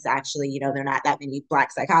friend, she's actually, they're not that many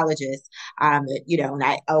Black psychologists. And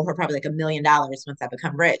I owe her probably like $1 million once I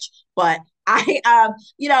become rich. But when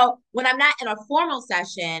I'm not in a formal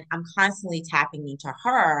session, I'm constantly tapping into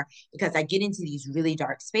her because I get into these really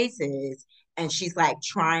dark spaces and she's like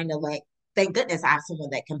trying to like, thank goodness I have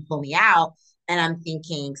someone that can pull me out. And I'm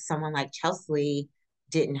thinking someone like Chelsea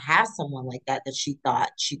didn't have someone like that she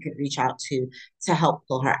thought she could reach out to help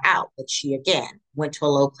pull her out. But she again went to a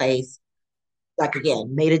low place, like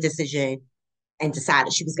again, made a decision and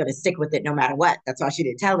decided she was going to stick with it no matter what. That's why she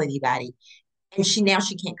didn't tell anybody. And she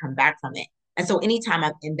can't come back from it. And so anytime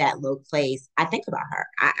I'm in that low place, I think about her.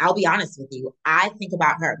 I'll be honest with you. I think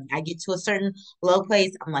about her. When I get to a certain low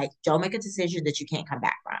place, I'm like, don't make a decision that you can't come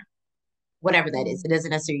back from. Whatever that is. It doesn't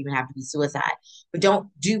necessarily even have to be suicide, but don't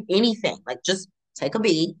do anything. Like just take a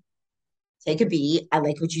beat, take a beat. I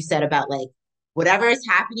like what you said about like whatever is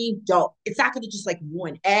happening, don't, it's not going to just like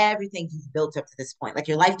ruin everything you've built up to this point. Like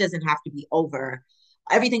your life doesn't have to be over.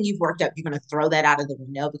 Everything you've worked up, you're going to throw that out of the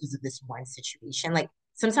window because of this one situation. Like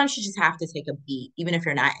sometimes you just have to take a beat, even if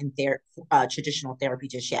you're not in traditional therapy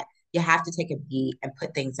just yet. You have to take a beat and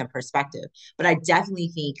put things in perspective. But I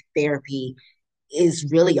definitely think therapy is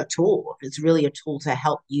really a tool. It's really a tool to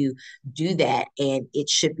help you do that. And it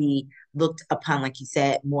should be looked upon, like you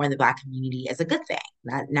said, more in the Black community as a good thing,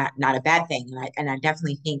 not a bad thing. And I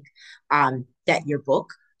definitely think that your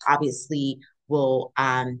book obviously will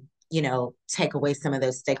take away some of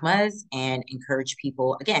those stigmas and encourage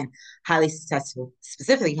people, again,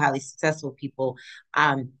 specifically highly successful people,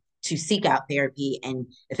 to seek out therapy. And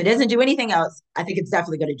if it doesn't do anything else, I think it's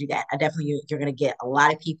definitely going to do that. You're going to get a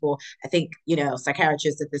lot of people. I think,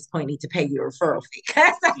 psychiatrists at this point need to pay you a referral fee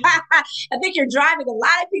because I think you're driving a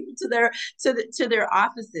lot of people to their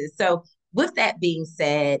offices. So with that being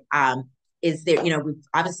said, is there, we've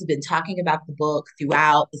obviously been talking about the book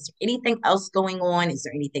throughout. Is there anything else going on? Is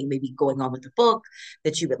there anything maybe going on with the book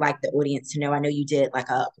that you would like the audience to know? I know you did like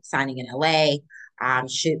a signing in LA.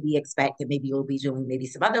 Should we expect that maybe you'll be doing maybe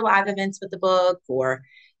some other live events with the book, or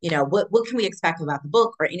what can we expect about the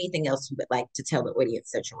book or anything else you would like to tell the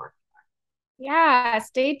audience that you're working? Yeah,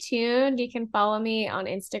 stay tuned. You can follow me on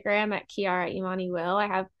Instagram at Kiara Imani Will. I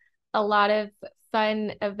have a lot of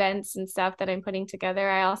fun events and stuff that I'm putting together.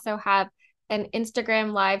 I also have an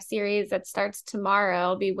Instagram live series that starts tomorrow.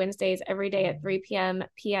 It'll be Wednesdays every day at 3 p.m.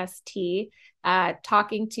 PST,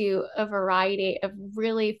 talking to a variety of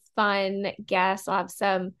really fun guests. I'll have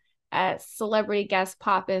some celebrity guests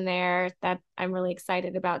pop in there that I'm really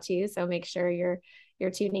excited about too. So make sure you're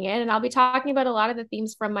tuning in. And I'll be talking about a lot of the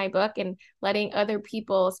themes from my book and letting other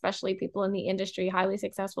people, especially people in the industry, highly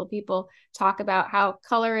successful people, talk about how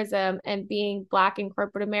colorism and being Black in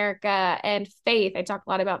corporate America and faith, I talk a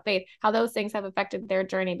lot about faith, how those things have affected their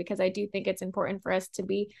journey, because I do think it's important for us to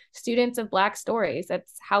be students of Black stories.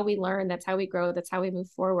 That's how we learn, that's how we grow, that's how we move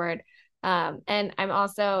forward. And I'm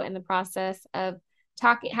also in the process of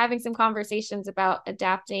having some conversations about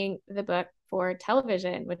adapting the book for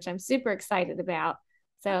television, which I'm super excited about.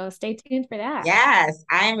 So stay tuned for that. Yes,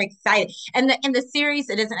 I am excited. And the series,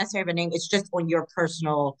 it doesn't necessarily have a name. It's just on your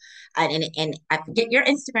personal, and I forget your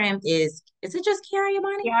Instagram is it just Kiara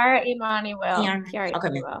Imani? Kiara Imani Will. Kiara. Kiara Okay,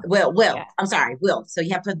 Imani Will. Will. Yeah. I'm sorry, Will. So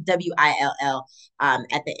you have to put WILL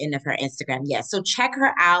at the end of her Instagram. Yeah. So check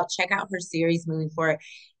her out. Check out her series moving forward.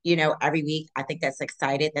 Every week. I think that's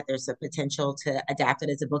excited that there's a potential to adapt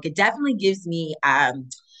it as a book. It definitely gives me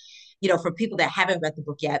for people that haven't read the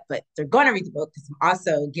book yet, but they're going to read the book because I'm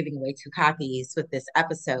also giving away 2 copies with this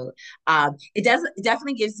episode. It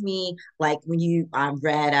definitely gives me, like, when you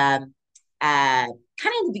read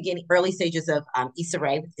kind of in the beginning, early stages of Issa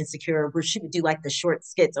Rae with Insecure, where she would do like the short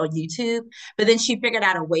skits on YouTube, but then she figured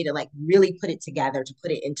out a way to like really put it together, to put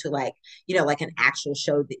it into like, like an actual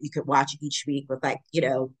show that you could watch each week with like,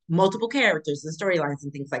 multiple characters and storylines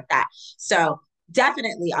and things like that. So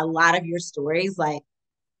definitely a lot of your stories, like,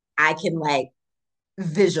 I can like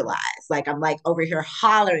visualize. Like I'm like over here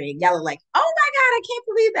hollering, yelling, like, oh my God, I can't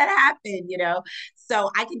believe that happened. So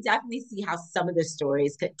I can definitely see how some of the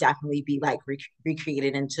stories could definitely be like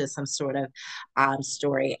recreated into some sort of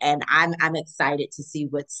story. And I'm excited to see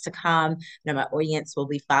what's to come. My audience will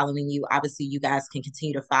be following you. Obviously, you guys can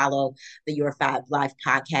continue to follow the Your Fab Life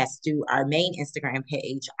podcast through our main Instagram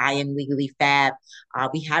page. I am Legally Fab.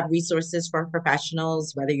 We have resources for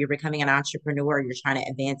professionals, whether you're becoming an entrepreneur or you're trying to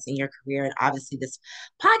advance in your career. And obviously, this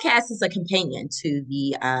podcast is a companion to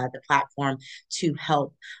the platform to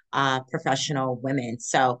help professional women.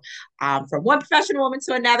 So from one professional woman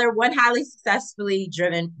to another, one highly successfully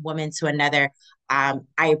driven woman to another, I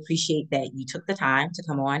appreciate that you took the time to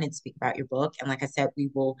come on and speak about your book. And like I said, we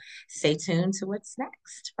will stay tuned to what's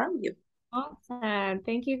next from you. Awesome.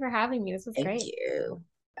 Thank you for having me. This was great. Thank you.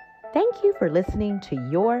 Thank you for listening to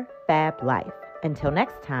Your Fab Life. Until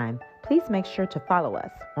next time, please make sure to follow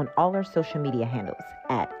us on all our social media handles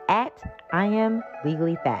at I am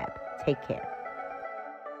Legally Fab. Take care.